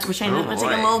changing the. We're taking a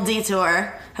little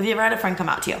detour. Have you ever had a friend come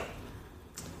out to you?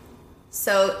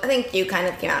 So I think you kind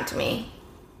of came out to me.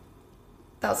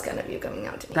 That was kind of you coming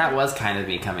out to me. That was kind of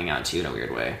me coming out to you in a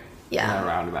weird way. Yeah. In a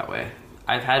roundabout way.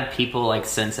 I've had people like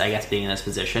since I guess being in this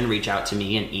position reach out to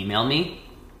me and email me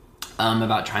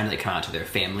about trying to like, come out to their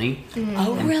family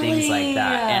Oh, and things like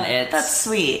that. And that's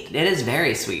sweet. It is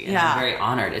very sweet, and Yeah. I'm very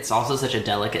honored. It's also such a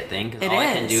delicate thing because It all I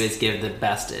can is. do is give the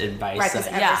best advice. Right, because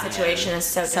that- every situation is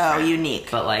so So different. unique.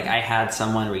 But like I had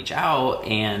someone reach out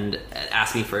and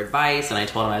ask me for advice, and I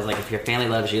told them I was like, if your family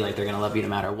loves you, like they're gonna love you no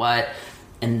matter what.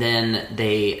 And then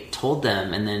they told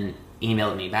them, and then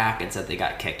emailed me back and said they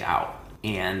got kicked out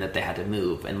and that they had to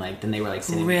move. And like then they were like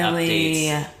sending Really? me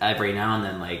updates every now and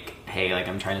then, like, hey, like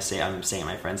I'm staying at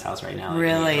my friend's house right now. Like,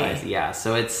 Really? advice. Yeah.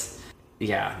 So that's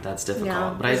difficult.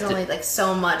 Yeah, But there's only like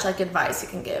so much like advice you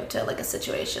can give to like a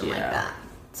situation like Yeah. that.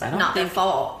 It's I like don't not their think-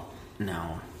 fault.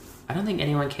 No, I don't think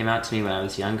anyone came out to me when I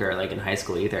was younger, like in high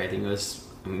school either. I think it was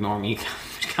more me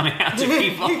coming out to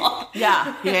people.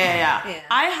 Yeah.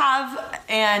 I have,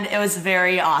 and it was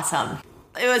very awesome.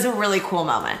 It was a really cool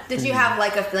moment. Did you have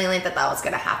like a feeling like that was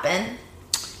gonna happen?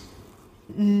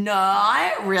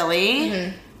 Not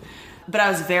really. But I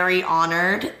was very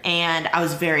honored and I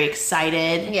was very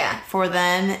excited for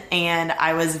them. And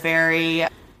I was very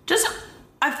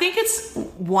I think it's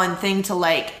one thing to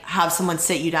like have someone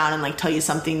sit you down and like tell you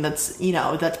something that's, you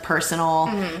know, that's personal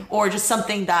or just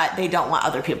something that they don't want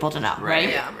other people to know, right?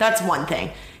 Yeah, right. That's one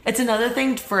thing. It's another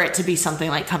thing for it to be something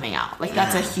like coming out. Like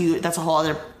that's a whole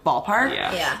other ballpark.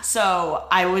 Yeah. So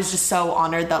I was just so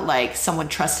honored that like someone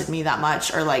trusted me that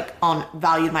much or like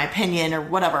valued my opinion or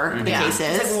whatever the case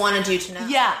is. Just like wanted you to know.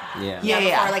 Yeah. Yeah.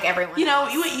 Before like everyone. You know,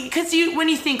 because when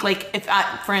you think like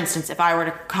for instance, if I were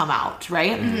to come out,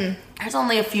 right? There's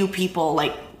only a few people,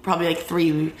 like probably like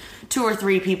 2 or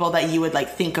 3 people that you would like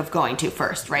think of going to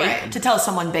first, right? To tell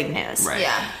someone big news. Right.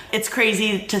 Yeah. It's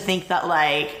crazy to think that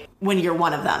like when you're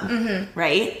one of them,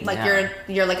 right? Like Yeah.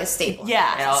 you're like a staple.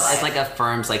 Yeah. It's like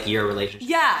affirms like your relationship.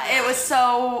 Yeah, it was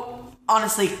so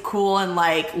honestly cool and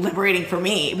like liberating for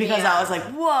me because Yeah. I was like,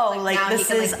 whoa, like now this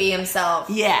he can is like be himself.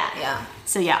 yeah. Yeah.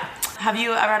 So yeah, have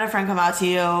you ever had a friend come out to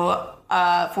you?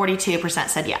 42%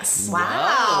 said yes. Wow.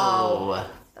 Oh,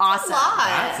 Awesome.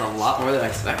 that's a lot more than I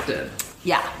expected.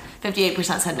 Yeah,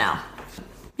 58% said no.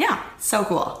 Yeah, so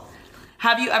cool.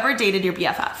 Have you ever dated your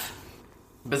BFF?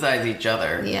 Besides each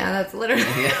other. Yeah, that's literally.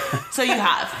 So you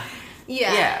have.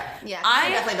 Yeah. I-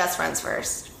 I'm definitely best friends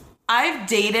first. I've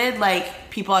dated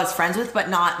like people I was friends with, but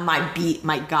not my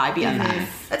guy BFF.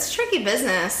 That's tricky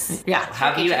business. Yeah.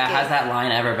 Has that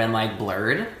line ever been like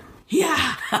blurred? Yeah.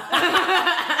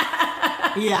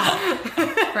 Yeah.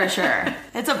 For sure.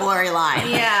 It's a blurry line.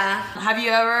 Yeah. Have you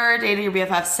ever dated your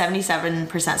BFF?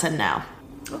 77% said no.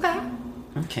 Okay.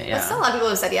 Okay, yeah. There's still a lot of people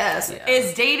who said yes.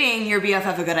 Is dating your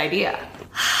BFF a good idea?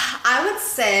 I would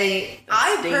say,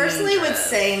 I personally would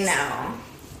say no.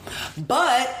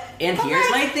 But here's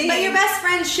my thing. But your best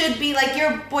friend should be like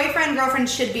your boyfriend, girlfriend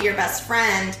should be your best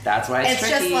friend. That's why it's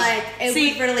just tricky. like it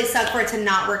See, would really suck for it to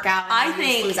not work out. And I you just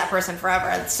think- lose that person forever.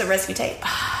 It's a risk you take.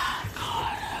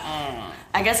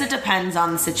 I I guess it depends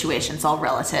on the situation. It's all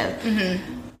relative.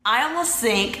 I almost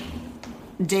think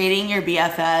dating your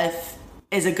BFF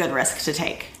is a good risk to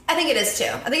take. I think it is too.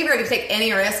 I think if you're going to take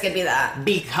any risk, it'd be that.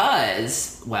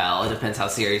 Because, well, it depends how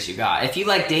serious you got. If you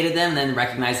like dated them, then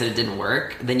recognized that it didn't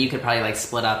work, then you could probably like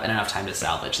split up in enough time to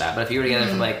salvage that. But if you were together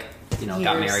for like, you know,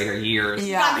 got married or years.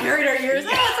 Got married or years.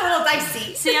 Yeah, it's a little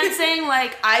dicey. See, I'm saying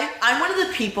like I'm one of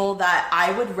the people that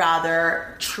I would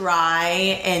rather try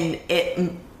and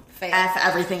it F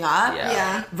everything up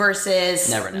Yeah. versus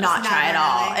Never know. not try at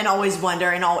all really. and always wonder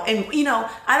and you know,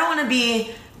 I don't want to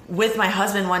be with my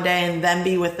husband one day and then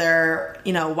be with their,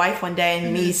 you know, wife one day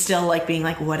and me still like being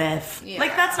like, what if? Yeah.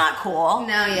 Like that's not cool.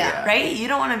 No, yeah. Right? You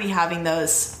don't want to be having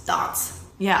those Thoughts.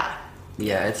 Yeah.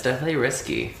 Yeah, it's definitely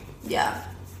risky. Yeah.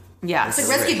 Yeah. It's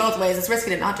like risky both ways. It's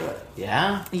risky to not do it.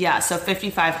 Yeah. Yeah, so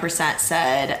 55%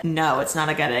 said no, it's not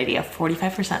a good idea.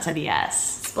 45% said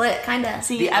yes. Split, kind of.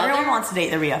 See, everyone wants to date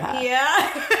their BFF.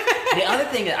 Yeah. The other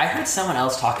thing, I heard someone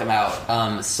else talk about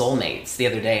soulmates the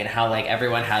other day and how like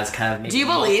everyone has kind of maybe Do you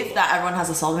believe that everyone has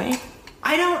a soulmate?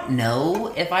 I don't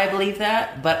know if I believe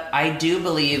that, but I do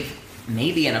believe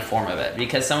maybe in a form of it,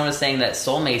 because someone was saying that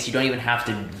soulmates, you don't even have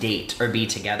to date or be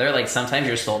together. Like sometimes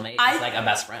your soulmate is like a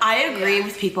best friend. I agree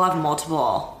with people who have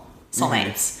multiple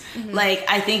soulmates. Like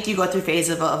I think you go through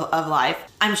phases of life.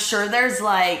 I'm sure there's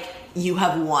like you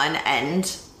have one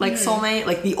end like soulmate,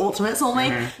 like the ultimate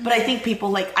soulmate. But I think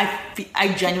people like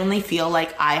I genuinely feel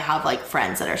like I have like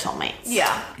friends that are soulmates.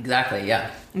 Yeah. Exactly,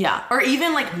 yeah. Yeah. Or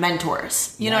even like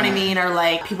mentors, you know what I mean? Or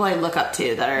like people I look up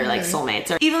to that are like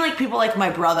soulmates. Or even like people like my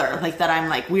brother, like that I'm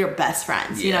like, we are best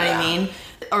friends, you know what I mean?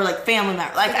 Or like family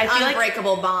members. Like I feel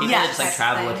unbreakable bond. Yeah, Just like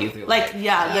travel with you through like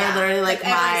Yeah. they're literally like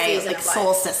Like every my season like of soul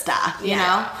life. sister, you Yeah.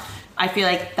 know? I feel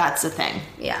like that's the thing.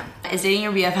 Yeah. Is dating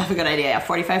your BFF a good idea? Yeah,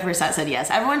 45% said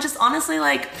yes. Everyone just honestly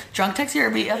like drunk text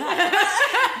your BFF.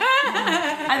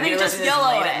 I think you're just listening to this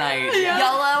YOLO late it. at night, yeah.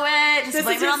 YOLO it. Just This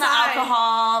blame is it your on the sign.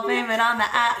 alcohol. Blame it on the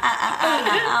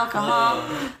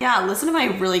alcohol. Yeah, listen to my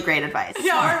really great advice.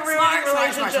 Yeah, Smart, we're smart, ruining smart,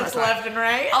 relationships smart, smart. left and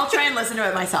right. I'll try and listen to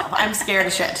it myself. I'm scared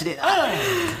as shit to do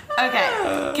that.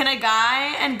 Okay. Can a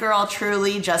guy and girl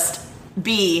truly just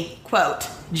be, quote,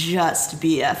 just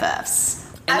BFFs?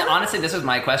 And honestly, this was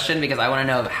my question because I want to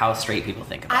know how straight people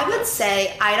think about I would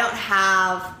say I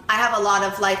have a lot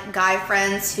of like guy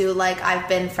friends who like I've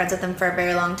been friends with them for a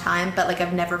very long time, but like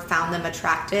I've never found them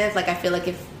attractive. Like I feel like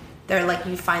if they're like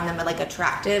you find them like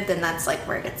attractive, then that's like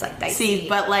where it gets like dicey. See,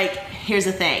 but like, here's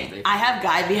the thing. I have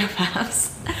guy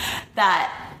BFFs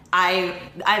that I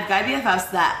have guy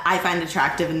BFFs that I find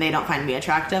attractive and they don't find me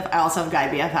attractive. I also have guy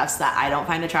BFFs that I don't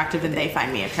find attractive and they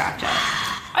find me attractive.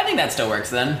 I think that still works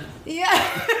then. Yeah.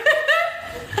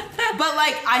 But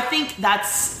like, I think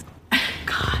that's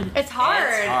God. It's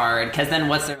hard. It's hard because then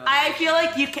what's their? I feel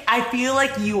like I feel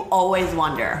like you always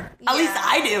wonder. At least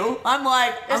I do. I'm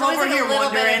like, There's I'm always over like here a little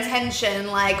bit wondering. of tension,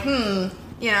 like,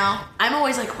 you know. I'm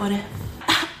always like, what if?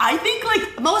 I think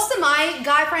like Most of my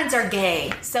guy friends are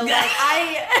gay, so like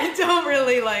I don't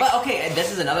really like. But okay,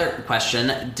 this is another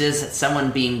question. Does someone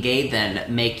being gay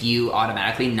then make you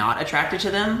automatically not attracted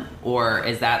to them, or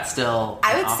is that still?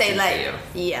 I an would say option like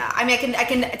for you? yeah. I mean, I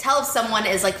can tell if someone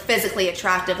is like physically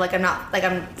attractive. Like I'm not like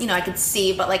I'm I can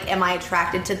see, but like am I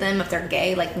attracted to them if they're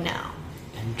gay? Like no.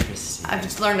 Interesting. I've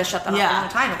just learned to shut that off a long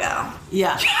time ago.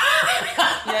 yeah.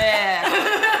 Yeah.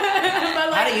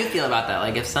 How do you feel about that?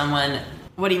 Like if someone,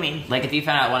 What do you mean? like if you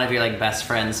found out one of your like best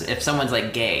friends, if someone's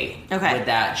like gay, Okay. would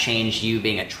that change you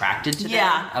being attracted to them?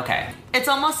 Yeah. Okay. It's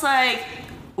almost like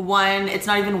it's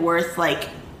not even worth like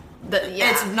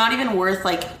it's not even worth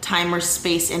like time or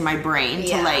space in my brain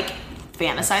Yeah. to like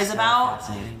fantasize about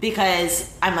fascinating.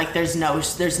 because I'm like there's no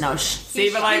See,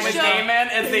 but like with gay men,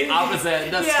 it's the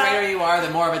opposite. The straighter you are,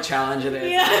 the more of a challenge it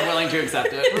is. I'm willing to accept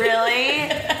it. really.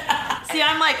 See,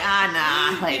 I'm like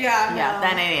nah, like Yeah,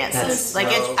 that ain't it. That's So, like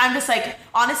so- I'm just like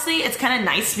honestly, it's kind of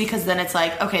nice because then it's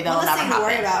like okay, that'll never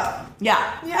happen. about.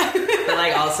 Yeah, But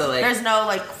like also like there's no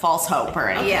like false hope or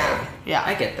anything. Yeah. yeah.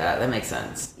 I get that. That makes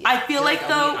sense. I feel like I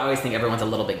though. always think everyone's a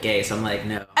little bit gay, so I'm like,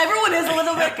 no. Everyone is a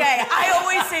little bit gay. I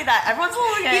always say that. Everyone's a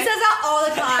little bit gay. He says that all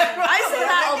the time. I say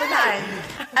that all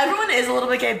the time. Everyone is a little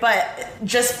bit gay, but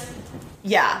just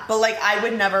yeah. But like, I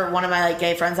would never. One of my like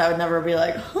gay friends, I would never be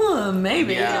like,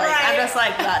 maybe. Yeah. Like, I'm Right. just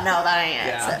like, no, that ain't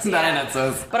it. sis. That ain't it,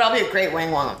 sis. But I'll be a great wing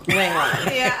woman.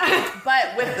 Yeah.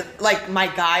 But with like my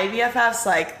guy BFFs,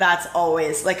 like that's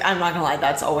always like I'm not gonna lie,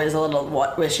 that's always a little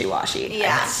wishy washy.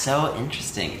 Yeah. That's so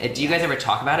interesting. Do you guys ever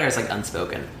talk about it, or it's like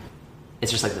unspoken?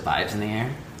 It's just like the vibes in the air.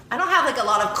 I don't have like a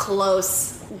lot of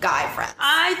close guy friends.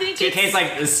 I think TK's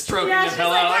like stroking the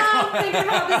pillow. I'm thinking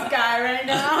about this guy right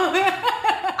now.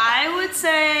 I I would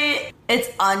say it's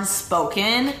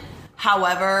unspoken.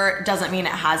 However, doesn't mean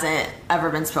it hasn't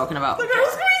ever been spoken about. The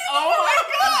girl's crazy. Oh my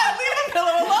god! Leave the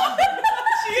pillow alone.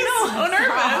 She is so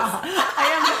nervous.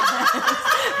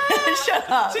 Shut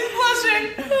up. She's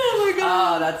blushing. Oh my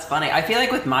god. Oh, that's funny. I feel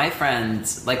like with my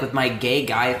friends, like with my gay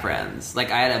guy friends,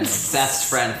 like I had a best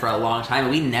friend for a long time,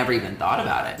 and we never even thought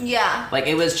about it. Yeah. Like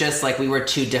it was just like we were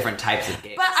two different types of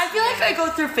gays. But I feel like I go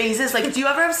through phases. Like, do you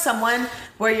ever have someone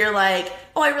where you're like,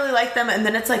 oh, I really like them, and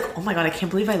then it's like, oh my god, I can't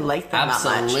believe I like them that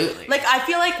Absolutely. much. Like, I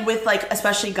feel like with like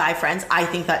especially guy friends, I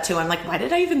think that too. I'm like, why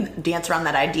did I even dance around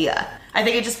that idea? I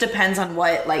think it just depends on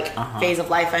what like phase of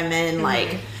life I'm in,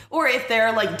 like, or if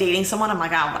they're like dating someone, I'm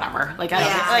like, oh, whatever. Like, I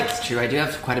don't like. It's true. I do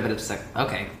have quite a bit of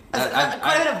okay. Quite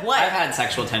a bit of what? I've had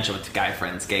sexual tension with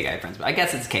gay guy friends, but I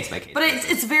guess it's case by case. But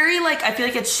it's very like, I feel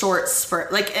like it's short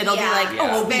spurt. Like it'll be like,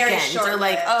 oh, a Very weekend, short or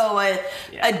like, lived. oh,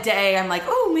 a day. I'm like,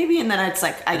 oh, maybe, and then it's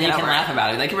like I and get you can over laugh it.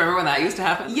 about it. Like, remember when that used to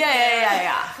happen?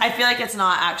 Yeah. I feel like it's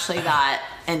not actually that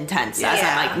intense as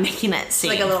I'm like making it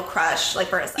seem. Like a little crush, like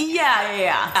for a second.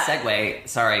 Yeah. Segue.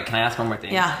 Sorry, can I ask one more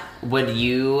thing? Yeah. Would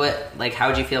you like? How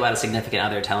would you feel about a significant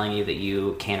other telling you that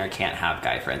you can or can't have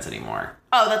guy friends anymore?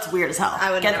 Oh, that's weird as hell. I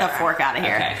would get never. the fork out of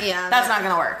here. Okay. Yeah, that's not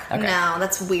gonna work. Okay. No,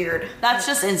 that's weird. That's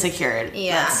just insecure.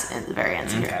 Yeah. That's very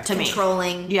insecure to me.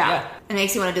 Controlling. Yeah. It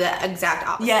makes you want to do the exact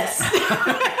opposite. Yes.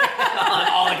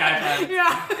 All the guy friends.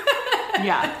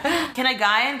 Yeah. Can a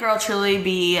guy and girl truly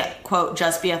be, quote,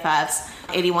 just BFFs?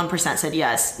 81% said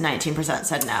yes, 19%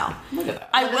 said no. Look at that.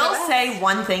 I will say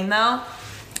one thing though.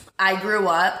 I grew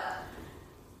up,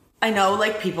 I know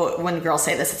like people, when girls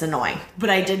say this, it's annoying, but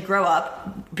I did grow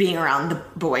up being around the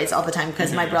boys all the time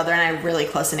because my brother and I are really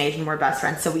close in age and we're best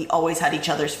friends, so we always had each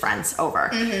other's friends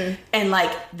over. And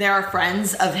like there are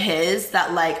friends of his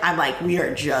that like I'm like, we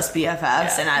are just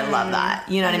BFFs, and I love that.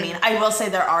 You know what I mean? I will say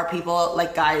there are people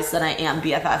like guys that I am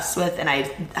BFFs with and I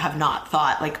have not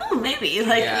thought like, oh maybe,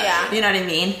 like, Yeah. you know what I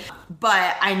mean?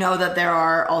 But I know that there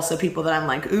are also people that I'm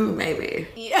like, ooh, maybe.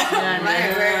 Yeah. You know what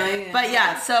I mean? But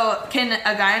yeah, so can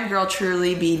a guy and girl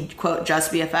truly be, quote,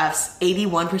 just BFFs?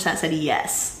 81% said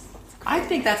yes. I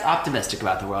think that's optimistic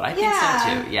about the world. I think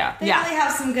so too. Yeah. They really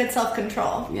have some good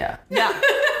self-control. Yeah. Yeah.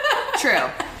 True.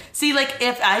 See, like,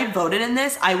 if I voted in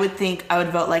this, I would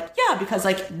vote like, yeah, because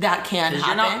like that can Because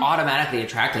happen. you're not automatically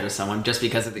attracted to someone just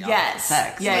because of the opposite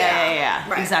sex. Yeah.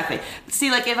 Right. Exactly.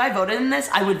 See, like, if I voted in this,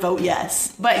 I would vote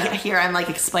yes. But here I'm like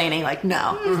explaining like,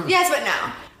 no. Yes, but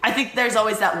no. I think there's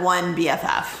always that one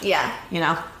BFF. Yeah. You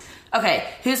know? Okay,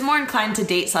 who's more inclined to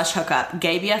date / hook up?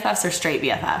 Gay BFFs or straight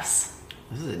BFFs?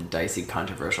 This is a dicey,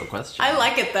 controversial question. I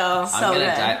like it though. So good.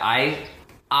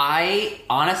 I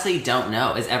honestly don't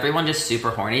know. Is everyone just super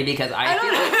horny? Because I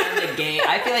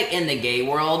feel like in the gay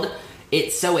world,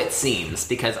 it seems,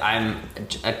 because I'm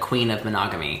a queen of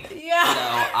monogamy. Yeah. So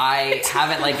I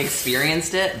haven't like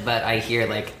experienced it, but I hear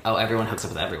like, oh, everyone hooks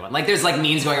up with everyone. Like there's like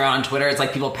memes going around on Twitter. It's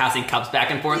like people passing cups back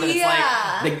and forth, and it's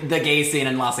like the gay scene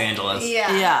in Los Angeles.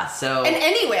 Yeah. So and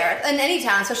anywhere, in any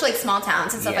town, especially like small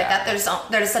towns and stuff like that,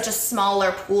 there's such a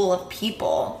smaller pool of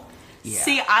people. Yeah.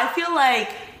 See, I feel like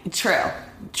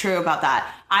true about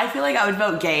that. I feel like I would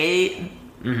vote gay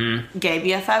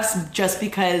BFFs just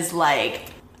because, like,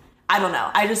 I don't know.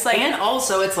 I just like, and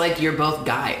also it's like you're both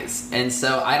guys, and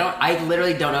so I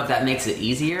literally don't know if that makes it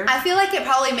easier. I feel like it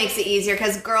probably makes it easier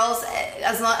because girls,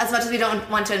 as much as we don't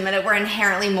want to admit it, we're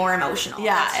inherently more emotional.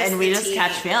 yeah, That's and the we just tea.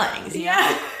 catch feelings.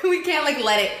 Yeah, we can't like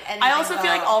let it. I also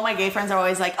feel like all my gay friends are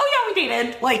always like, oh yeah, we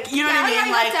dated. Like, you know what I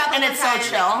mean? Like, and it's so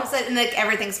chill. And like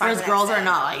everything's fine. Whereas girls are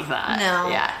not like that. No.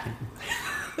 Yeah.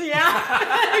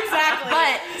 Yeah, exactly.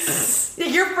 But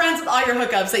You're friends with all your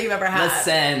hookups that you've ever had.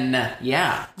 Listen,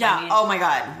 yeah. yeah, I mean, oh my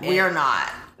god, we are not.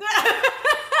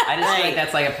 I just feel like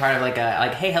that's like a part of like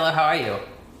hey, hello, how are you?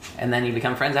 And then you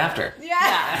become friends after.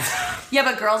 Yeah,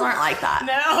 but girls aren't like that.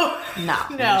 No.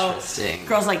 Interesting.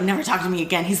 Girls like, never talk to me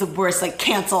again. He's the worst. Like,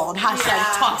 canceled.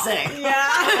 Hashtag toxic.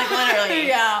 Yeah. Like, literally.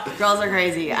 Yeah. Girls are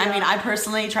crazy. I mean, I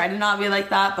personally try to not be like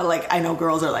that, but like, I know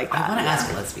girls are like that. I want to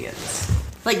ask lesbians.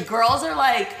 Like, girls are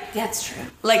like, That's true.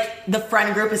 like the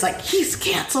friend group is like, he's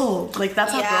canceled. Like,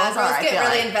 that's how Yeah, girls are. I get feel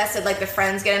really like. invested. Like the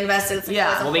friends get invested. It's like,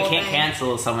 Yeah. it's a Well, we whole can't thing.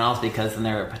 cancel someone else because then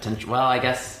they're a potential. Well, I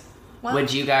guess. What?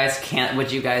 Would you guys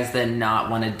then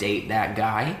not want to date that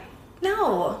guy?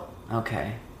 No.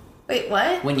 Okay. Wait,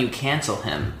 what? When you cancel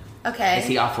him, Okay. is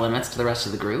he off limits to the rest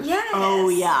of the group? Yes. Oh,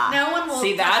 yeah. No one will.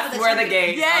 See, that's where the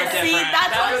gays Yes, are different. see,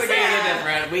 that's what where I'm the gays saying. are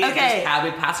different. We Okay.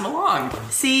 we pass them along.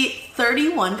 See,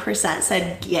 31%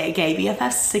 said gay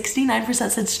BFFs,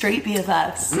 69% said straight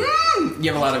BFFs.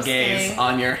 You have a lot of gays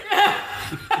on your.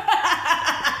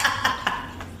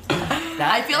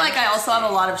 I feel like I also have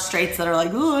a lot of straights that are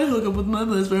like, oh, I hook up with my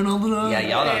best friend all the time. Yeah,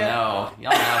 y'all don't know.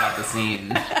 Y'all know about the scene.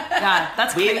 Yeah,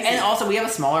 that's crazy. And also, we have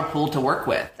a smaller pool to work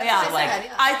with. Yeah, what I like said,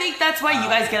 yeah. I think that's why you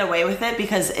guys get away with it,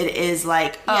 because it is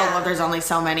like, oh, Yeah. well, there's only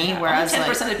so many. Whereas, Only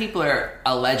 10% like, of people are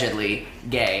allegedly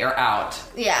gay or out.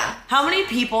 Yeah. how many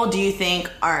people do you think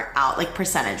aren't out, like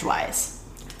percentage wise?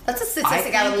 That's a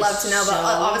statistic I would think love to know, but so.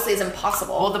 obviously it's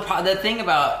impossible. Well, the thing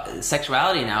about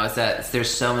sexuality now is that there's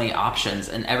so many options,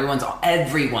 and everyone's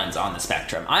on the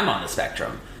spectrum. I'm on the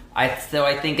spectrum. So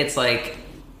I think it's like,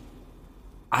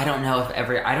 I don't know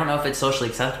if it's socially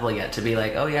acceptable yet to be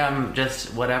like, oh yeah, I'm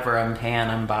just whatever, I'm pan,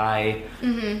 I'm bi.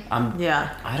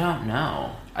 Yeah. I don't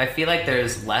know. I feel like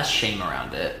there's less shame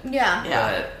around it. yeah.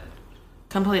 Yeah.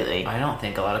 Completely. But I don't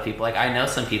think a lot of people, like, I know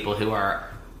some people who are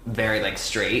very like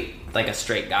straight, like a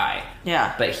straight guy.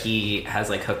 Yeah. But he has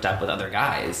like hooked up with other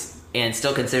guys and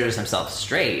still considers himself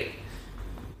straight,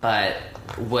 but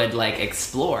would like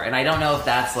explore. And I don't know if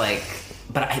that's like,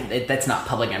 that's not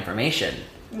public information.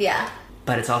 Yeah.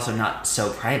 But it's also not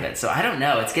so private. So I don't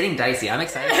know. It's getting dicey. I'm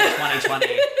excited for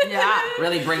 2020. Yeah.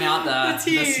 Really bring out the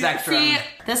spectrum. See,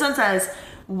 this one says,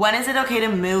 when is it okay to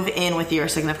move in with your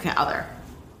significant other?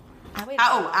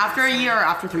 After a year or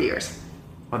after 3 years?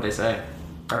 What'd they say?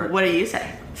 Or- What do you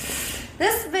say?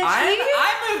 This bitch.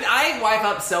 I wipe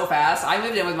up so fast. I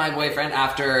moved in with my boyfriend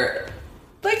after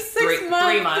Like 6 3 months.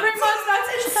 3 months. 3 months,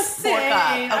 that's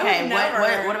insane. Okay,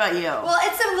 what about you? Well,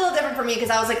 it's a little different for me because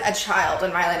I was like a child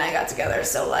when Riley and I got together.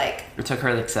 So like, It took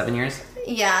her like 7 years.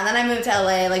 yeah. And then I moved to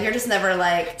LA. Like, you're just never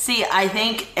like. See, I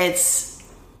think it's,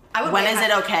 I would. when wait is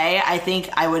it okay? I think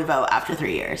I would vote after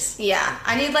 3 years. Yeah,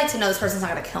 I need like to know this person's not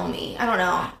gonna kill me. I don't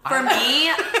know.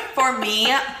 For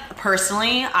me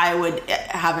personally, I would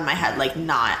have in my head like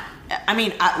not. I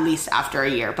mean, at least after a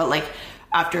year, but like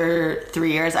after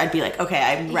 3 years, I'd be like, okay,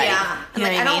 I'm ready. Yeah, You and know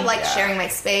like what I don't mean? like sharing my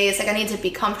space. Like, I need to be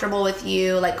comfortable with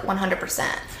you, like 100%.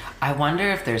 I wonder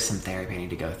if there's some therapy I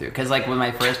need to go through. Because, like, with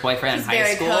my first boyfriend in high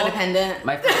very school... codependent.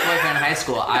 My first boyfriend in high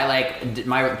school,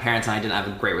 my parents and I didn't have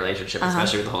a great relationship,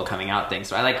 especially with the whole coming out thing.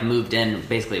 So I, like, moved in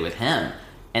basically with him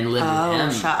and lived with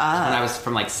him. Shut up. When I was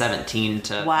from, like, 17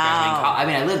 to... Wow. graduating college. I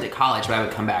mean, I lived at college, but I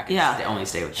would come back and only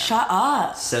stay with him. Shut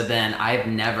up. So then I've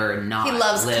never not He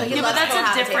loves- lived... he Yeah, but loves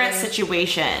that's a different cohabitating.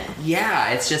 situation. Yeah,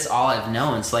 it's just all I've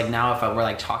known. So, like, now if I were,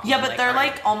 like, talking... Yeah, but they're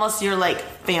like almost your like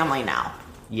family now.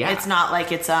 Yeah. It's not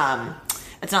like it's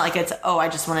oh, I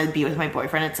just want to be with my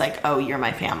boyfriend. It's like, oh, you're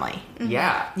my family.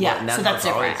 Yeah. Yeah, Well, so how that's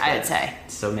it's always different, I would been. say.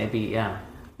 So maybe, yeah.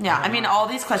 Yeah, I mean, all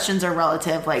these questions are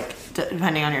relative, like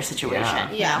depending on your situation.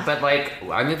 Yeah. But like,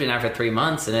 I moved in after 3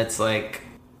 months, and it's like,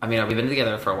 I mean, we've been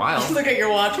together for a while. Look at your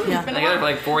watch. Yeah. Been together for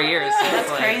like 4 years. So That's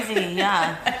it's like, crazy.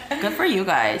 Yeah, good for you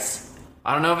guys.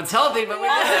 I don't know if it's healthy, but we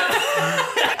did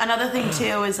it. Another thing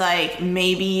too is like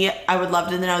maybe I would love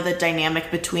to know the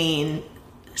dynamic between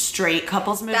straight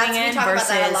couples moving We in talk versus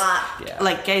about that a lot. Yeah.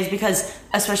 like gays, because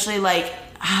especially like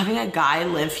having a guy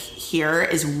live here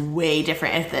is way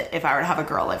different if I were to have a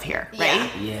girl live here, right?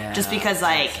 Yeah, Just because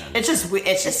like it's just we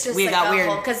Like got weird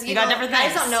because you got different guys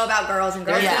things. don't know about girls and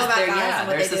girls Yeah. know about guys and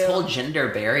what there's they this do. whole gender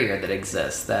barrier that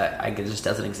exists that just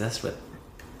doesn't exist with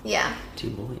Yeah, 2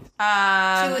 boys.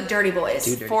 2 dirty boys.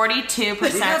 42%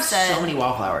 We have said so many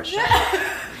wallflowers.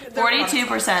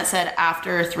 42% said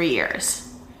after 3 years.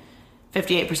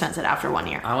 58% said after 1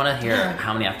 year. I want to hear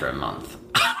how many after a month.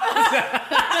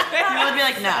 People would be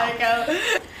like, no.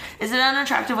 Is it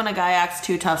unattractive when a guy acts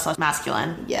too tough /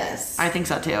 masculine? Yes. I think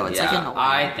so too. It's like in the Yeah,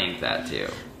 I think that too.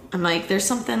 I'm like, there's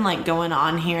something like going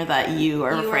on here that you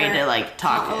are afraid to like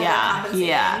talk. Yeah,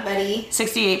 yeah. Buddy.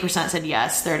 68% said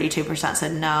yes. 32%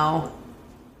 said no.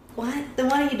 What? Then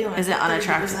what are you doing? Is it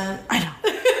unattractive? 30%? I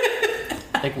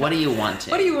don't. Like, what do you want?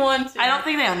 What do you want? I don't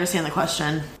think they understand the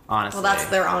question. Honestly. Well, that's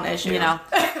their own issue. You know,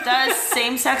 does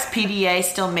same-sex PDA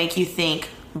still make you think,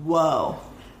 whoa?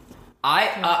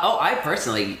 I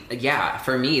personally, yeah,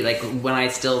 for me, like when I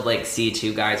still like see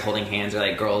 2 guys holding hands or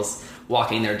like girls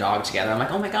walking their dog together, I'm like,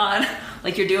 oh my god,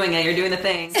 like you're doing the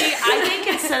thing. See, I think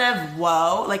instead of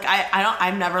whoa, like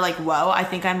I'm never like whoa. I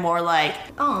think I'm more like,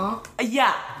 Aw.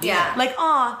 yeah, Yeah. like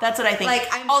aw. That's what I think. Like,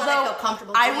 I'm glad I feel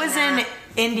comfortable I doing was that.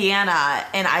 in Indiana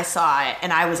and I saw it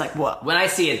and I was like, whoa. When I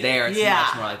see it there, it's Yeah,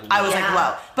 much more like, I was Yeah.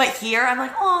 like, whoa. But here, I'm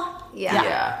like, aw. Yeah.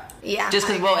 yeah. Yeah. Just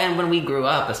I because, well, agree. and when we grew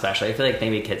up, especially, I feel like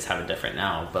maybe kids have it different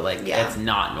now, but like Yeah. it's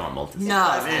not normal. To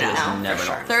No, It's no, never for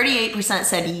sure. normal. 38%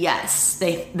 said yes.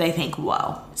 They think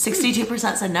whoa.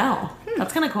 62% said no.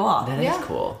 That's kind of cool. That is Yeah.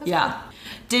 cool. Yeah.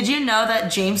 Did you know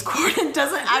that James Corden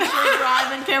doesn't actually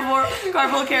drive in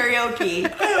carpool karaoke?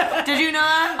 Did you know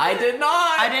that? I did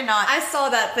not. I did not. I saw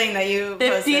that thing that you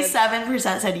posted.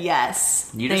 57% said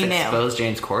yes. You just they knew. exposed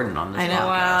James Corden on this I know.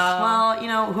 podcast. Well, you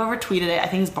know, whoever tweeted it, I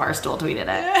think it's Barstool tweeted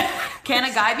it. Can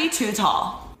a guy be too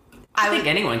tall? I think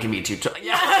anyone can be too tall.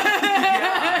 Yeah.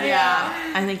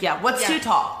 I think, What's too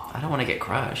tall? I don't want to get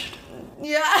crushed.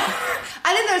 Yeah,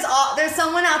 I think there's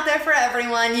someone out there for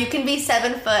everyone. You can be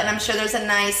 7 foot, and I'm sure there's a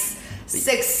nice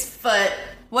 6 foot.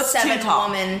 What's 7 too tall?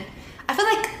 woman. I feel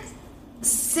like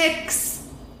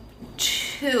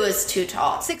 6'2" is too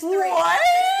tall. 6'3". What?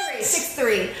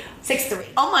 6'3". 6'3".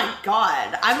 Oh my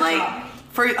god! I'm like,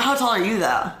 how tall are you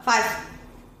though?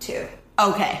 5'2".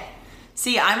 Okay.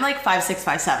 See, I'm like 5'6",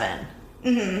 5'7".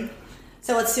 Mm-hmm.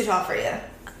 So what's too tall for you?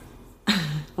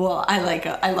 Well, I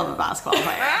love a basketball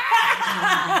player.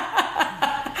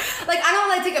 Like, I don't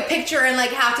like take a picture and like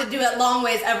have to do it long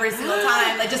ways every single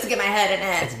time, like just to get my head in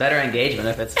it. It's better engagement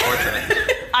if it's portrait.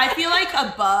 I feel like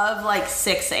above like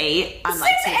 6'8", I'm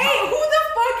like 6'8". Who the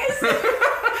fuck is? I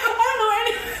don't know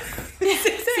any.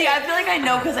 See, I feel like I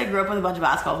know because I grew up with a bunch of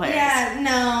basketball players. Yeah,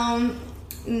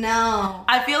 no.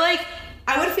 I feel like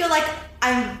I would feel like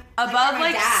I'm above my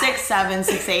like dad. 6'7",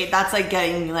 6'8". That's like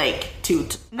getting like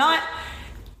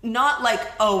not like,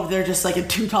 oh, they're just like a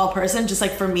too tall person. Just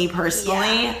like for me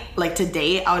personally, like to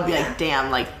date, I would be like, damn,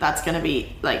 like that's gonna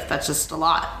be like that's just a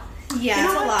lot. Yeah, You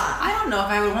know it's a what? lot. I don't know if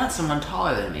I would want someone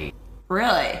taller than me.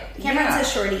 Really? Cameron's a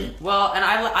shorty. Well, and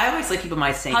I always like people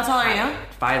my same How tall are height. you?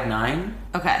 5'9".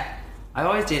 Okay. I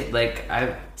always did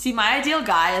See, my ideal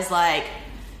guy is like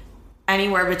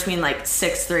anywhere between like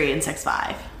 6'3" and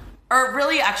 6'5", or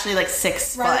really actually like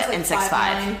 6 foot Riley's like and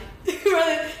 6'5".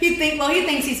 He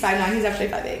thinks he's 5'9". He's actually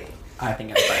 5'8". I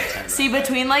think I'm 5'10". See,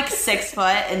 between like 6 foot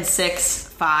and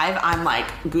 6'5", I'm like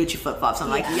Gucci flip flops. I'm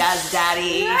like, yes,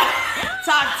 daddy,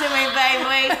 talk to me,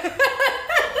 baby.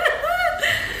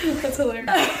 That's hilarious.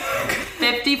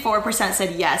 54%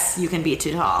 said yes, you can be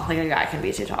too tall. Like a guy can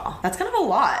be too tall. That's kind of a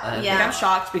lot. Yeah. Like, I'm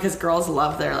shocked because girls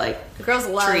love their like Girls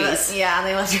love trees. it. Yeah,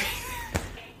 they love trees.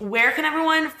 Where can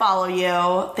everyone follow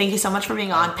you? Thank you so much for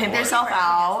being on. Pimp yourself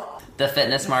out. The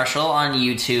Fitness Marshal on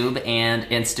YouTube and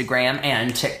Instagram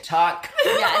and TikTok.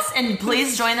 Yes, and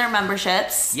please join their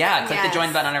memberships. Yeah, click Yes. the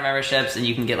join button on our memberships and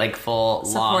you can get like full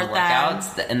long Support them.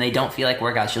 workouts. And they don't feel like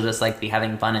workouts. You'll just like be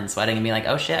having fun and sweating and be like,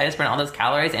 oh shit, I just burned all those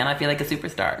calories and I feel like a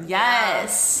superstar.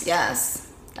 Yes. Yes.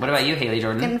 What about you, Haley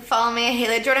Jordan? You can follow me at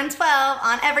Haley Jordan 12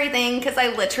 on everything because I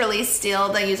literally steal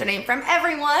the username from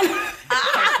everyone.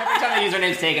 Every time the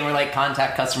username's taken, we're like,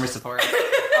 contact customer support.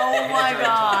 Oh my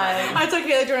god. I took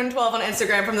Haley Jordan 12 on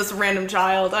Instagram from this random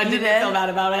child. I didn't did? feel bad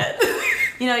about it.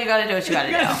 You know, you gotta do what you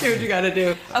gotta do. do what you gotta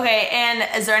do. Okay, and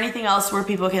is there anything else where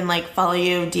people can like follow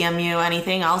you, DM you,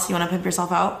 anything else you want to pimp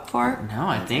yourself out for? No,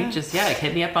 I think just, like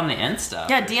hit me up on the Insta.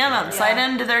 Yeah, DM them. Slide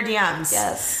into their DMs.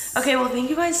 Yes. Okay, well, thank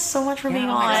you guys so much for being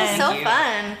on. This is so you.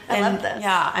 fun. I And, love this.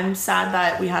 Yeah, I'm sad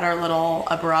that we had our little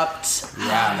abrupt.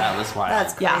 Yeah, that was wild.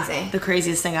 That's crazy. Yeah, the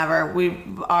craziest thing ever. We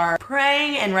are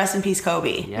praying and rest in peace,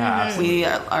 Kobe. Yeah, We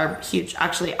are huge.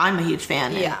 Actually, I'm a huge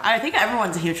fan. and Yeah. I think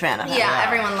everyone's a huge fan of him. Yeah,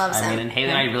 everyone loves I him. mean, and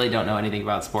Haley and I really don't know anything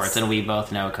about sports, and we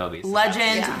both know Kobe. So.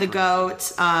 Legend, Yeah. the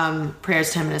GOAT.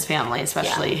 Prayers to him and his family,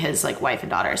 especially his like wife and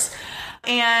daughters.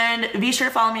 And be sure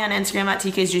to follow me on Instagram at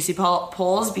TK's Juicy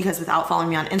Polls because without following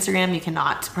me on Instagram, you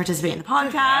cannot participate in the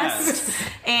podcast.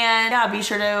 And yeah, be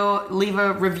sure to leave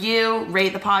a review,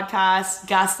 rate the podcast,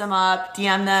 gas them up,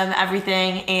 DM them,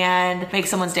 everything, and make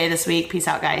someone's day this week. Peace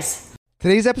out, guys.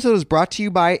 Today's episode is brought to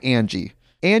you by Angie.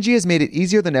 Angie has made it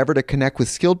easier than ever to connect with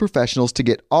skilled professionals to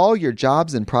get all your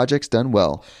jobs and projects done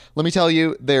well. Let me tell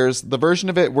you, there's the version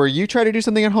of it where you try to do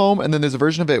something at home, and then there's a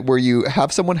version of it where you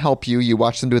have someone help you, you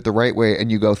watch them do it the right way,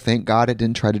 and you go, thank God I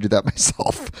didn't try to do that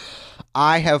myself.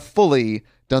 I have fully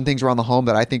done things around the home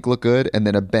that I think look good, and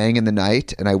then a bang in the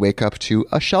night, and I wake up to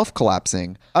a shelf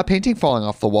collapsing, a painting falling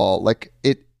off the wall. Like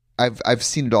I've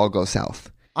seen it all go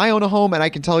south. I own a home, and I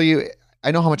can tell you, I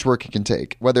know how much work it can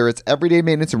take. Whether it's everyday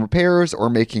maintenance and repairs or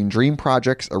making dream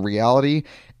projects a reality,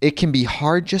 it can be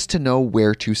hard just to know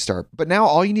where to start. But now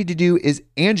all you need to do is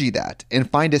Angie that and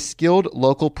find a skilled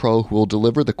local pro who will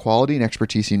deliver the quality and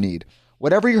expertise you need.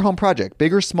 Whatever your home project,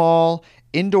 big or small,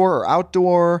 indoor or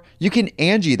outdoor, you can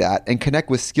Angie that and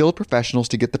connect with skilled professionals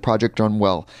to get the project done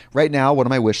well. Right now, one of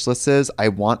my wish lists is I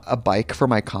want a bike for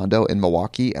my condo in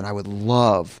Milwaukee, and I would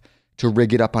love to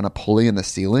rig it up on a pulley in the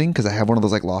ceiling because I have one of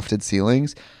those like lofted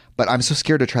ceilings, but I'm so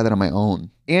scared to try that on my own.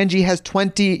 Angie has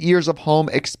 20 years of home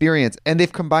experience, and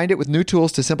they've combined it with new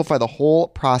tools to simplify the whole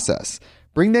process.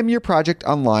 Bring them your project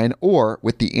online or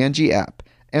with the Angie app.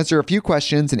 Answer a few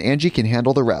questions and Angie can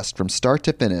handle the rest from start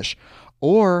to finish.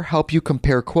 or help you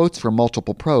compare quotes from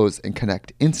multiple pros and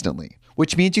connect instantly,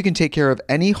 which means you can take care of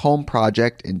any home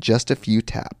project in just a few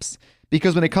taps.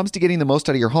 Because when it comes to getting the most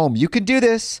out of your home, you can do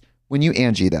this when you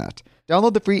Angie that.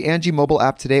 Download the free Angie mobile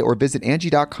app today or visit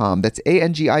Angie.com. That's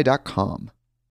ANGI.com.